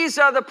 And these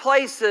are the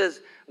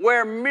places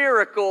where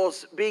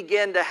miracles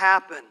begin to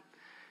happen.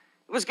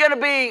 It was going to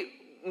be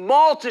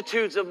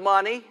multitudes of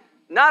money.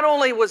 Not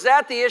only was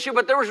that the issue,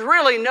 but there was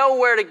really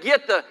nowhere to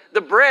get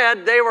the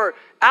bread. They were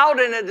out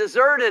in a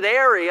deserted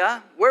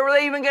area. Where were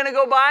they even going to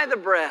go buy the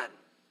bread?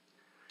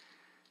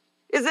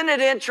 Isn't it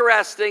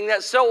interesting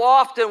that so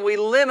often we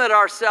limit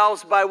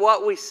ourselves by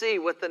what we see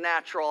with the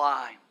natural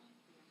eye?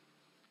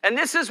 And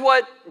this is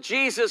what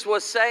Jesus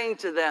was saying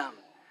to them.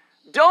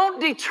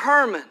 Don't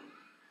determine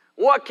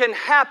what can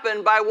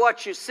happen by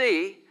what you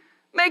see.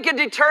 Make a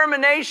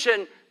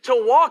determination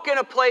to walk in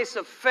a place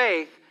of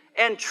faith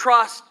and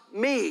trust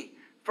me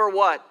for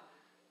what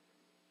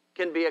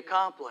can be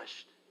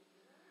accomplished.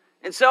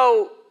 And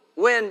so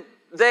when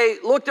they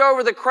looked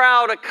over the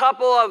crowd, a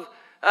couple of,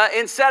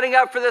 in setting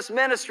up for this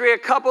ministry, a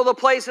couple of the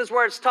places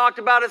where it's talked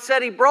about, it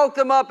said he broke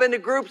them up into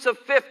groups of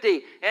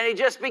 50, and he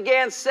just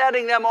began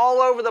setting them all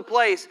over the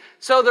place.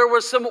 So there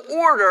was some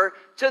order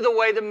to the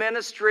way the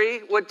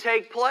ministry would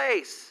take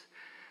place.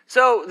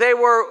 So they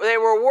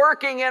were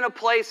working in a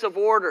place of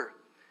order.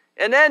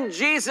 And then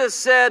Jesus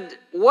said,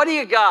 what do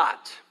you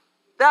got?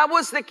 That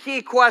was the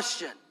key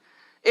question.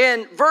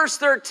 In verse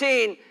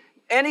 13,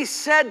 and he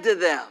said to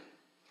them,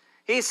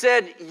 he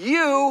said,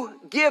 you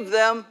give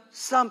them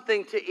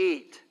something to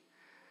eat.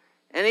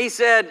 And he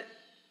said,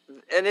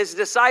 and his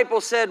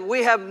disciples said,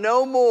 we have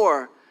no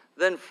more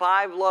than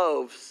 5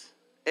 loaves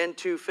and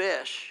 2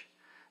 fish,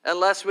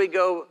 unless we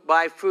go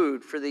buy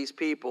food for these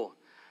people.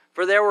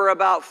 For there were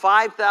about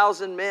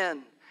 5,000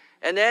 men.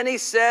 And then he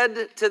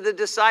said to the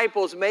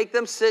disciples, make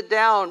them sit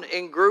down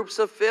in groups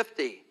of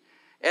 50.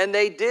 And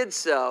they did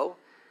so,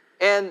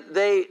 and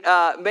they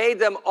made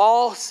them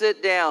all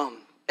sit down.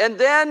 And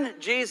then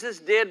Jesus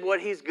did what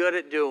he's good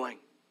at doing.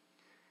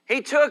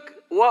 He took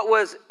what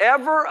was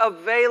ever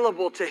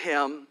available to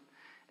him,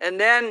 and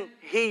then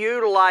he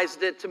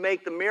utilized it to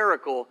make the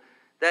miracle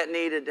that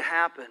needed to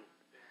happen.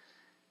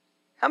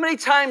 How many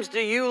times do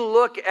you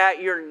look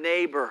at your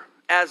neighbor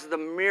as the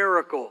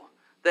miracle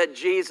that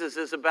Jesus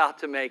is about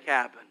to make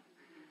happen?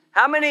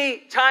 How many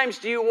times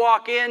do you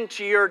walk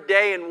into your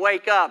day and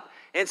wake up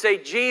and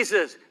say,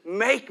 Jesus,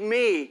 make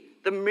me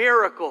the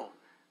miracle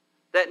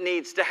that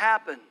needs to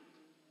happen?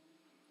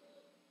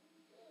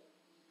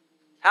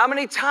 How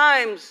many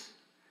times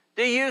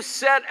do you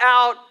set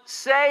out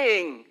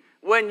saying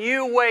when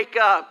you wake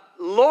up,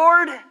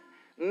 Lord,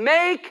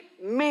 make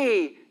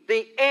me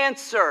the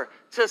answer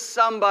to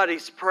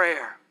somebody's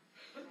prayer?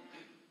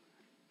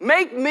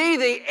 Make me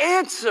the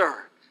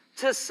answer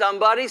to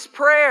somebody's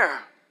prayer.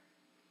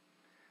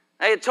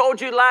 I had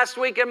told you last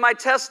week in my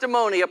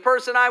testimony, a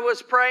person I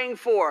was praying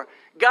for,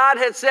 God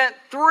had sent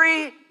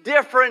 3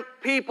 different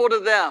people to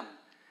them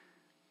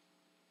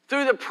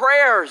through the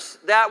prayers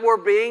that were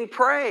being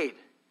prayed.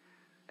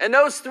 And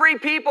those 3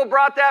 people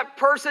brought that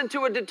person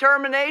to a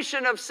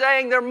determination of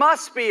saying, there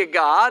must be a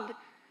God,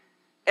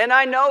 and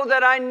I know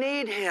that I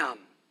need him.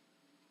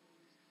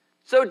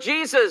 So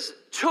Jesus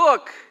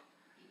took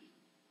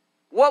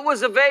what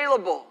was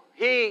available.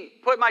 He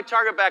put my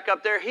target back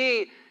up there.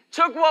 He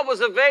took what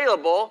was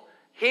available.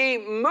 He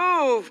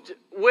moved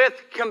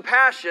with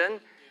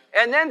compassion.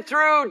 And then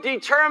through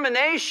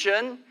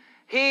determination,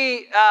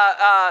 he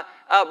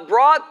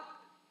brought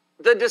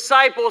the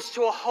disciples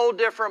to a whole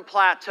different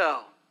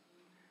plateau.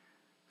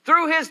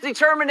 Through his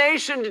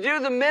determination to do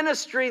the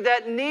ministry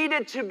that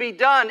needed to be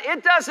done,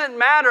 it doesn't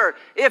matter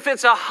if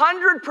it's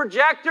 100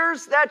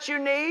 projectors that you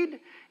need.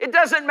 It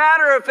doesn't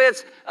matter if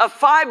it's a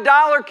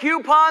 $5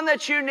 coupon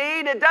that you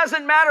need. It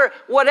doesn't matter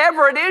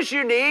whatever it is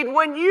you need.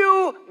 When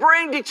you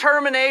bring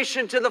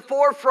determination to the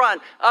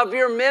forefront of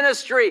your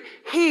ministry,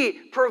 he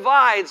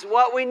provides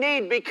what we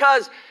need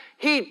because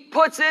he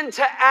puts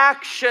into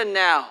action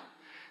now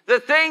the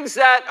things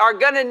that are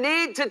going to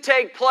need to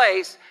take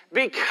place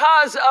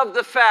because of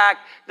the fact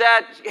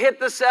that hit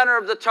the center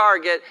of the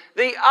target.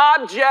 The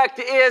object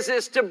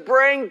is to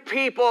bring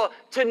people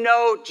to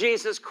know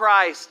Jesus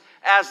Christ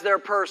as their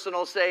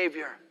personal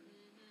Savior.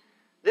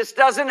 This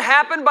doesn't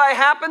happen by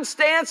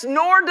happenstance,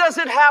 nor does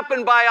it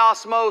happen by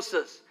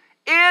osmosis.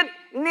 It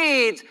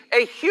needs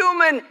a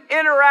human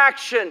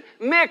interaction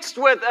mixed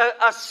with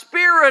a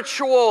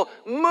spiritual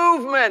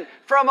movement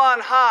from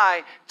on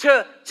high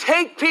to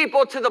take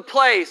people to the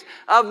place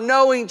of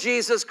knowing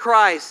Jesus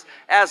Christ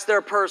as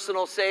their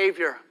personal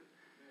Savior.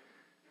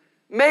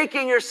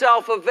 Making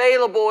yourself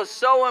available is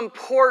so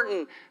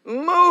important.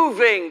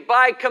 Moving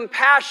by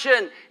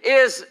compassion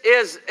is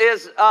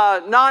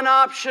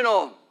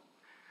non-optional.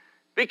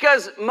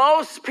 Because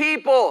most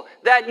people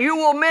that you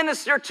will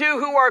minister to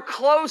who are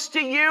close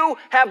to you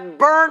have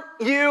burnt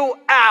you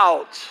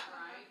out.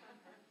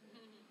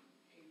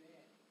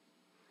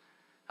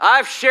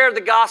 I've shared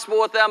the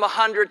gospel with them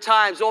 100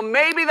 times. Well,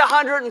 maybe the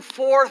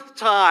 104th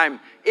time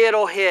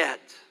it'll hit.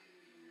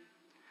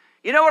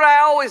 You know what I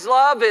always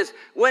love is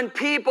when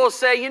people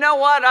say, you know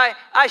what,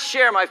 I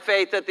share my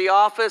faith at the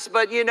office,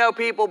 but you know,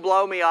 people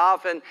blow me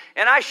off. And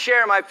I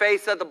share my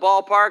faith at the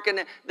ballpark,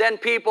 and then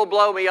people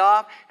blow me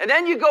off. And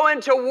then you go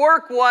into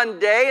work one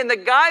day, and the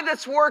guy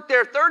that's worked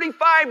there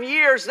 35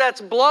 years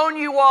that's blown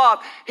you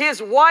off,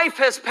 his wife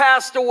has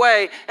passed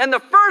away, and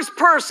the first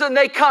person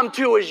they come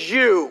to is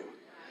you.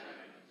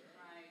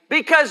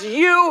 Because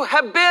you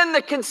have been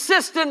the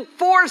consistent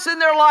force in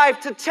their life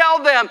to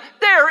tell them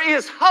there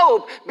is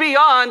hope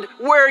beyond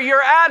where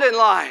you're at in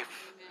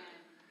life.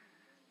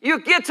 You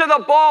get to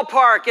the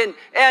ballpark and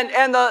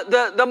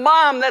the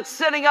mom that's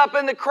sitting up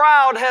in the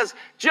crowd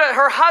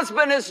her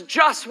husband has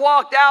just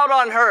walked out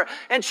on her,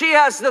 and she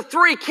has the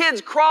 3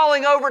 kids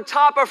crawling over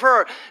top of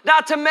her,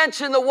 not to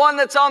mention the one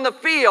that's on the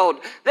field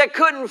that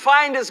couldn't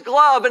find his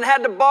glove and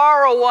had to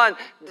borrow one.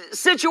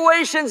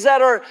 Situations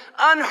that are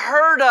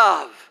unheard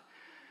of.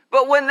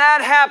 But when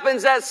that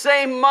happens, that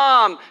same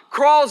mom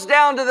crawls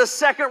down to the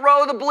second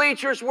row of the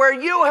bleachers where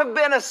you have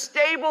been a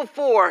stable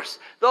force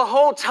the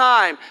whole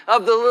time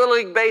of the Little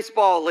League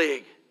Baseball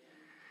League.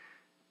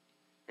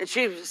 And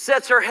she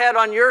sets her head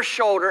on your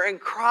shoulder and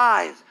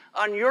cries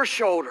on your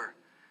shoulder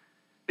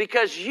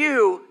because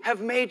you have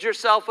made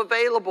yourself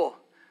available.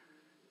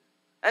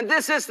 And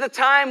this is the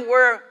time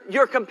where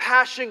your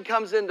compassion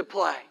comes into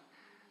play.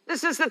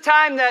 This is the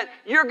time that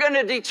you're going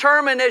to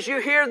determine, as you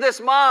hear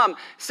this mom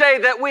say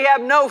that we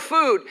have no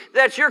food,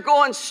 that you're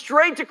going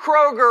straight to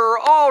Kroger or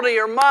Aldi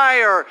or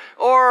Meijer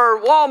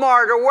or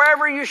Walmart or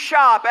wherever you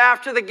shop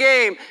after the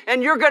game,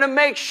 and you're going to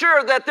make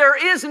sure that there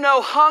is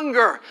no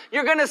hunger.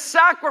 You're going to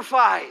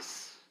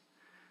sacrifice,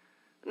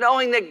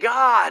 knowing that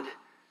God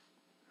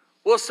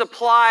will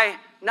supply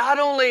not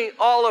only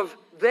all of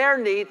their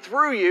need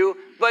through you,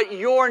 but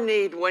your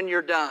need when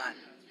you're done.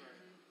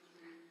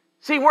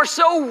 See, we're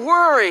so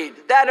worried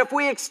that if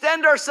we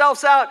extend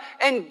ourselves out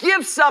and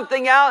give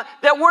something out,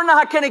 that we're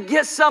not going to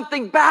get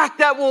something back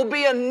that will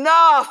be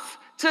enough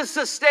to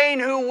sustain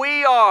who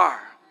we are.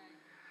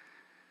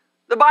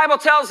 The Bible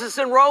tells us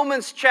in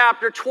Romans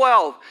chapter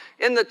 12,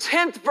 in the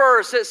 10th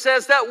verse, it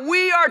says that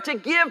we are to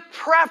give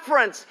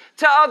preference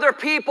to other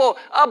people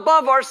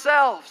above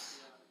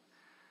ourselves.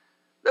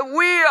 That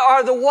we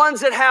are the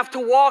ones that have to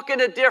walk in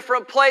a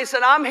different place.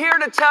 And I'm here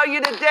to tell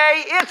you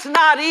today, it's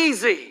not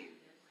easy.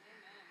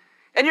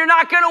 And you're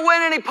not going to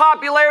win any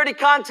popularity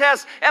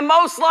contests, and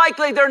most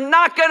likely they're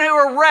not going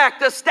to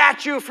erect a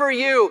statue for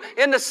you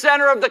in the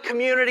center of the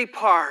community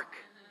park.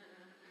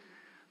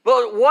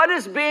 But what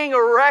is being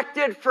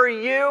erected for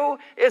you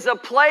is a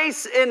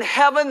place in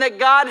heaven that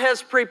God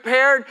has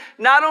prepared,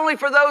 not only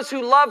for those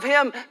who love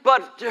Him,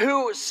 but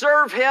who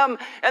serve Him.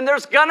 And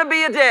there's going to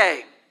be a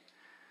day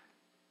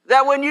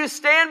that when you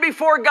stand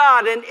before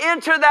God and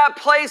enter that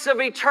place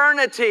of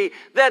eternity,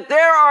 that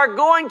there are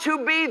going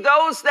to be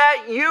those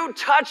that you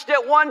touched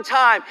at one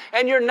time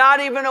and you're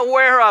not even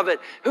aware of it,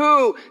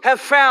 who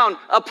have found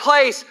a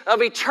place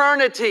of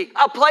eternity,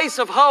 a place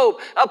of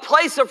hope, a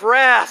place of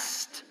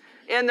rest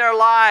in their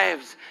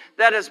lives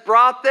that has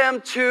brought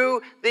them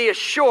to the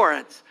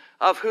assurance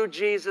of who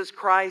Jesus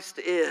Christ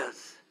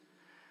is.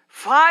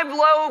 5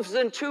 loaves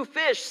and 2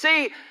 fish.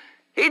 See,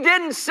 He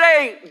didn't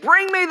say,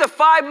 bring me the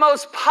 5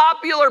 most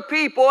popular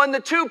people and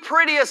the 2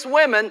 prettiest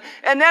women,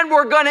 and then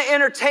we're going to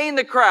entertain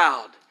the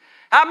crowd.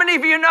 How many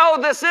of you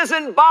know this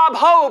isn't Bob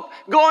Hope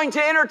going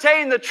to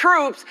entertain the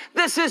troops?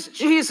 This is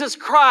Jesus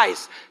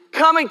Christ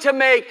coming to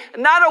make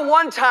not a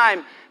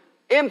one-time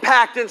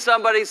impact in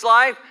somebody's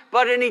life,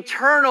 but an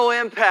eternal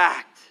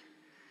impact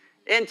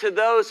into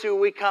those who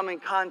we come in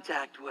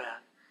contact with.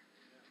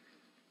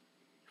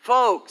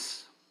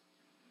 Folks,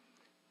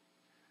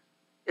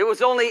 it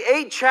was only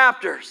 8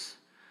 chapters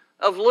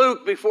of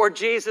Luke before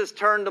Jesus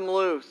turned them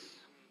loose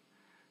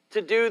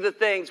to do the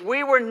things.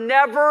 We were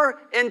never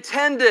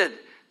intended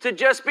to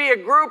just be a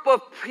group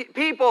of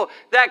people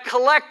that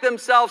collect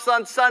themselves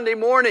on Sunday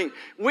morning.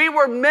 We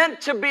were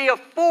meant to be a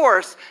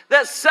force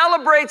that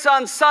celebrates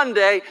on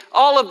Sunday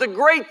all of the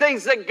great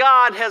things that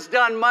God has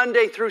done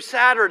Monday through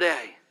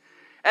Saturday.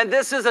 And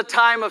this is a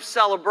time of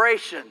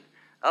celebration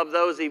of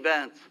those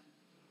events.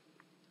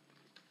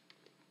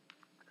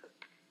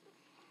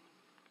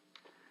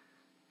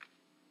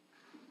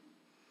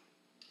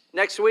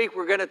 Next week,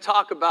 we're going to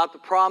talk about the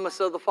promise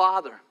of the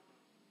Father.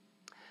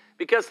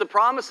 Because the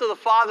promise of the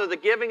Father, the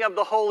giving of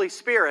the Holy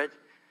Spirit,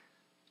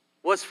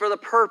 was for the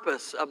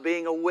purpose of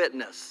being a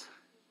witness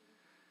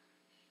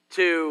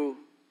to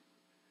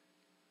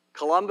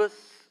Columbus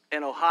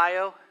and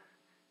Ohio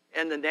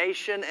and the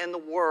nation and the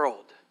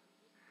world.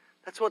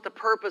 That's what the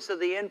purpose of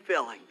the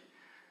infilling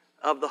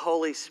of the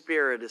Holy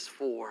Spirit is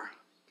for.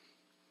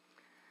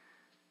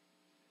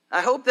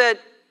 I hope that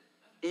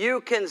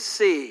you can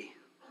see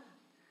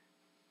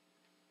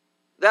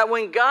that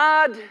when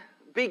God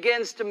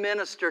begins to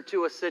minister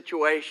to a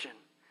situation,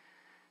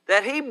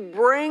 that He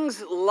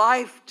brings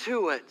life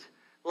to it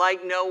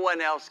like no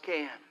one else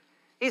can.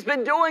 He's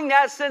been doing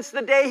that since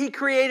the day He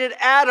created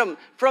Adam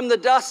from the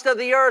dust of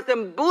the earth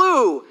and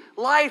blew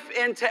life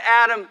into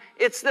Adam.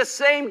 It's the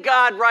same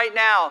God right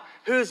now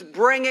who's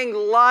bringing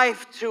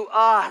life to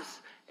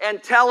us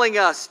and telling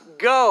us,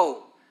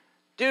 go,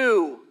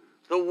 do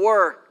the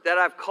work that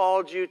I've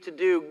called you to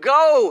do.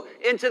 Go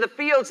into the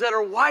fields that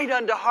are white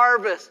unto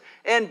harvest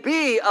and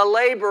be a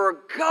laborer.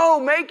 Go,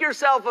 make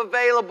yourself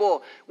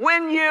available.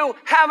 When you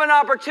have an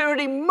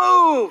opportunity,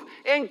 move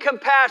in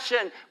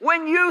compassion.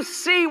 When you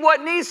see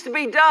what needs to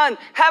be done,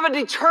 have a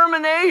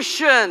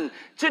determination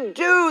to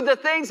do the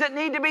things that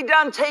need to be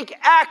done. Take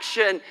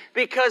action,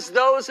 because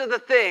those are the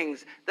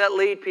things that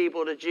lead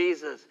people to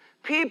Jesus.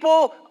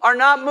 People are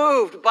not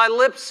moved by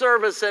lip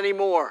service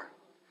anymore.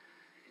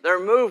 They're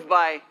moved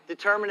by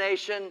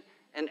determination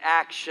and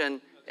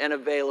action and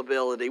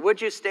availability.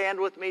 Would you stand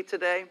with me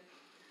today?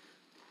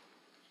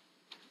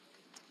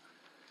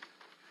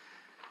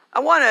 I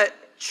want to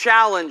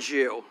challenge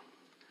you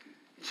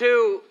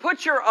to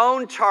put your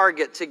own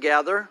target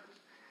together,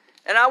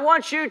 and I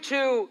want you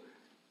to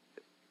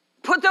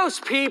put those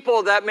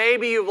people that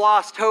maybe you've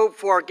lost hope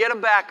for, get them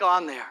back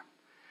on there.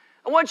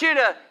 I want you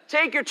to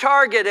take your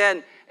target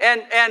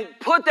and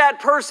put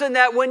that person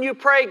that when you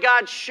pray,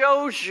 God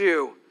shows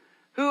you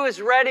who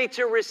is ready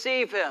to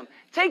receive him.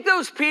 Take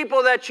those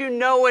people that you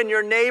know in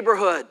your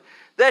neighborhood,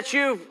 that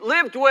you've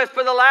lived with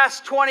for the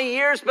last 20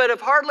 years but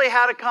have hardly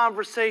had a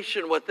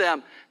conversation with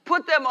them.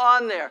 Put them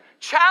on there.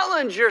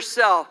 Challenge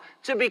yourself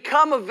to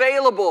become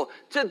available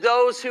to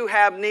those who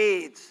have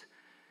needs.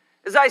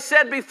 As I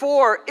said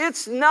before,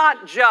 it's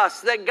not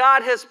just that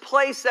God has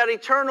placed that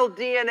eternal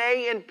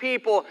DNA in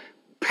people.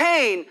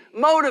 Pain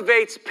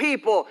motivates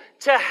people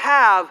to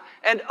have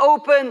an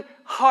open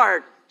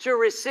heart to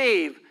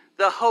receive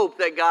the hope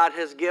that God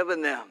has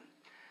given them.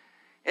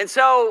 And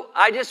so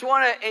I just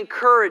want to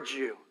encourage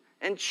you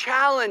and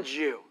challenge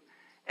you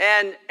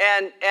and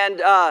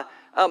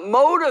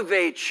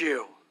motivate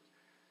you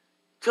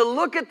to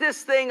look at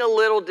this thing a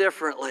little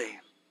differently.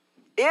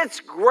 It's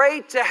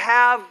great to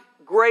have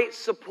great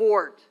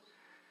support.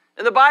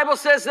 And the Bible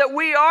says that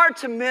we are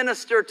to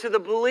minister to the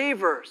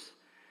believers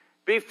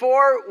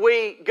before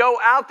we go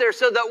out there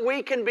so that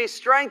we can be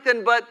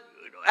strengthened. But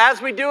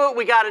as we do it,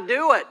 we got to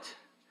do it.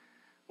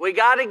 We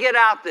got to get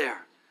out there.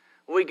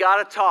 We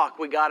got to talk.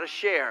 We got to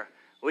share.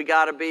 We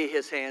got to be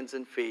his hands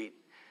and feet.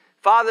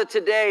 Father,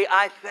 today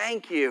I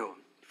thank you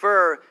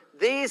for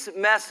these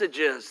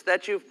messages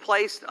that you've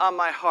placed on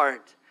my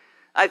heart.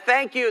 I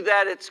thank you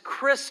that it's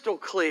crystal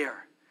clear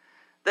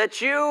that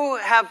you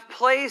have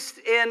placed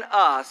in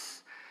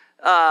us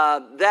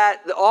that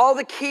all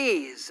the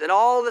keys and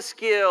all the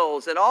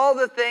skills and all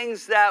the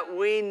things that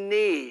we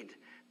need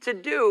to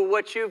do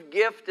what you've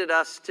gifted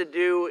us to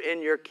do in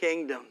your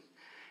kingdom.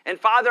 And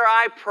Father,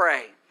 I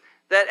pray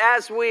that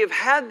as we have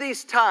had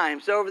these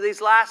times over these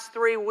last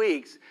 3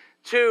 weeks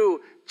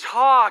to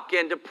talk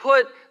and to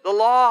put the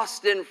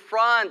lost in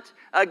front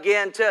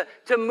again,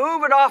 to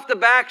move it off the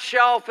back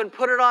shelf and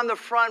put it on the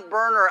front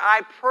burner,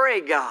 I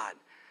pray, God,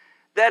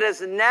 that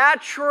as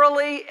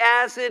naturally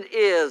as it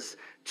is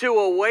to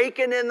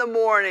awaken in the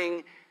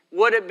morning,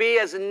 would it be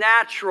as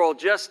natural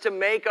just to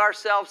make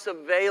ourselves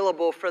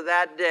available for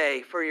that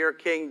day, for your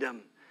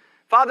kingdom.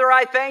 Father,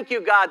 I thank you,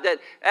 God, that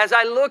as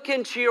I look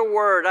into your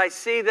word, I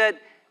see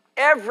that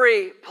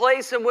every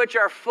place in which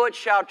our foot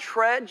shall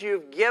tread,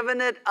 you've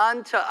given it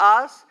unto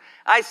us.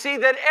 I see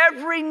that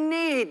every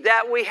need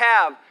that we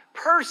have,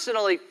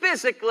 personally,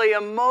 physically,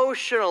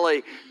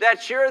 emotionally,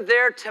 that you're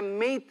there to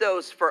meet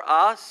those for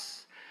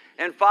us.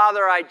 And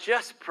Father, I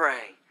just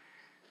pray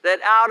that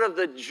out of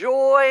the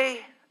joy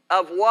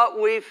of what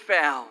we've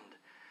found,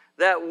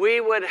 that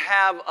we would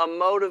have a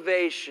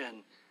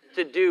motivation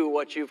to do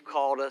what you've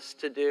called us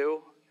to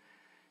do.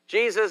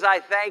 Jesus, I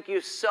thank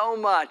you so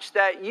much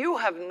that you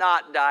have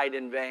not died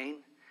in vain,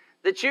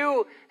 that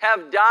you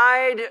have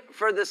died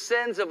for the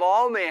sins of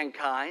all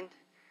mankind,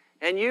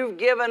 and you've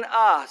given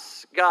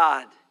us,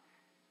 God,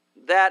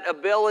 that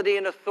ability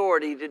and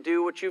authority to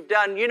do what you've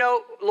done. You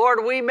know,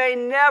 Lord, we may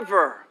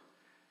never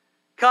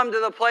come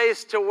to the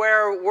place to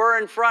where we're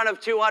in front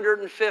of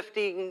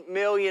 250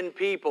 million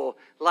people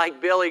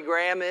like Billy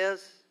Graham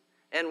is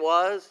and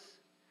was.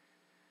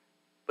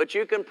 But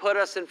you can put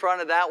us in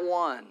front of that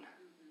one,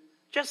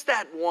 just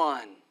that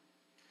one,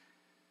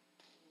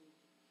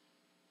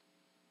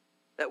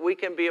 that we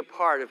can be a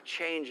part of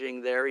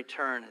changing their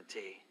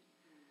eternity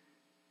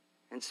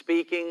and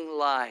speaking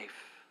life,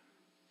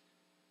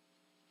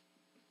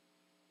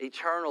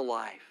 eternal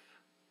life,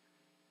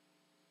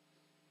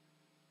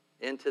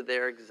 into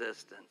their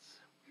existence.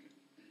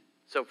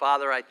 So,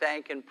 Father, I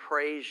thank and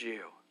praise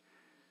you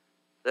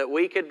that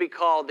we could be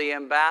called the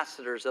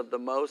ambassadors of the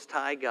Most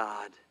High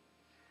God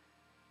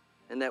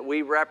and that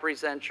we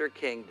represent your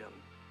kingdom.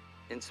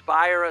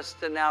 Inspire us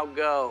to now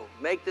go,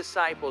 make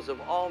disciples of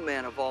all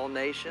men of all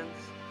nations,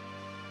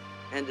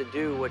 and to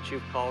do what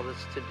you've called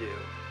us to do.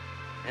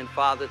 And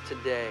Father,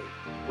 today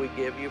we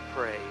give you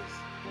praise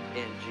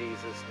in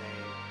Jesus'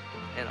 name.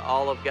 And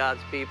all of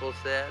God's people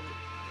said,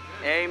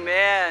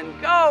 amen.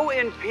 Go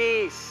in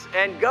peace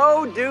and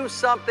go do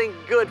something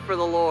good for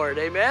the Lord.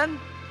 Amen?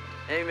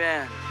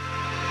 Amen.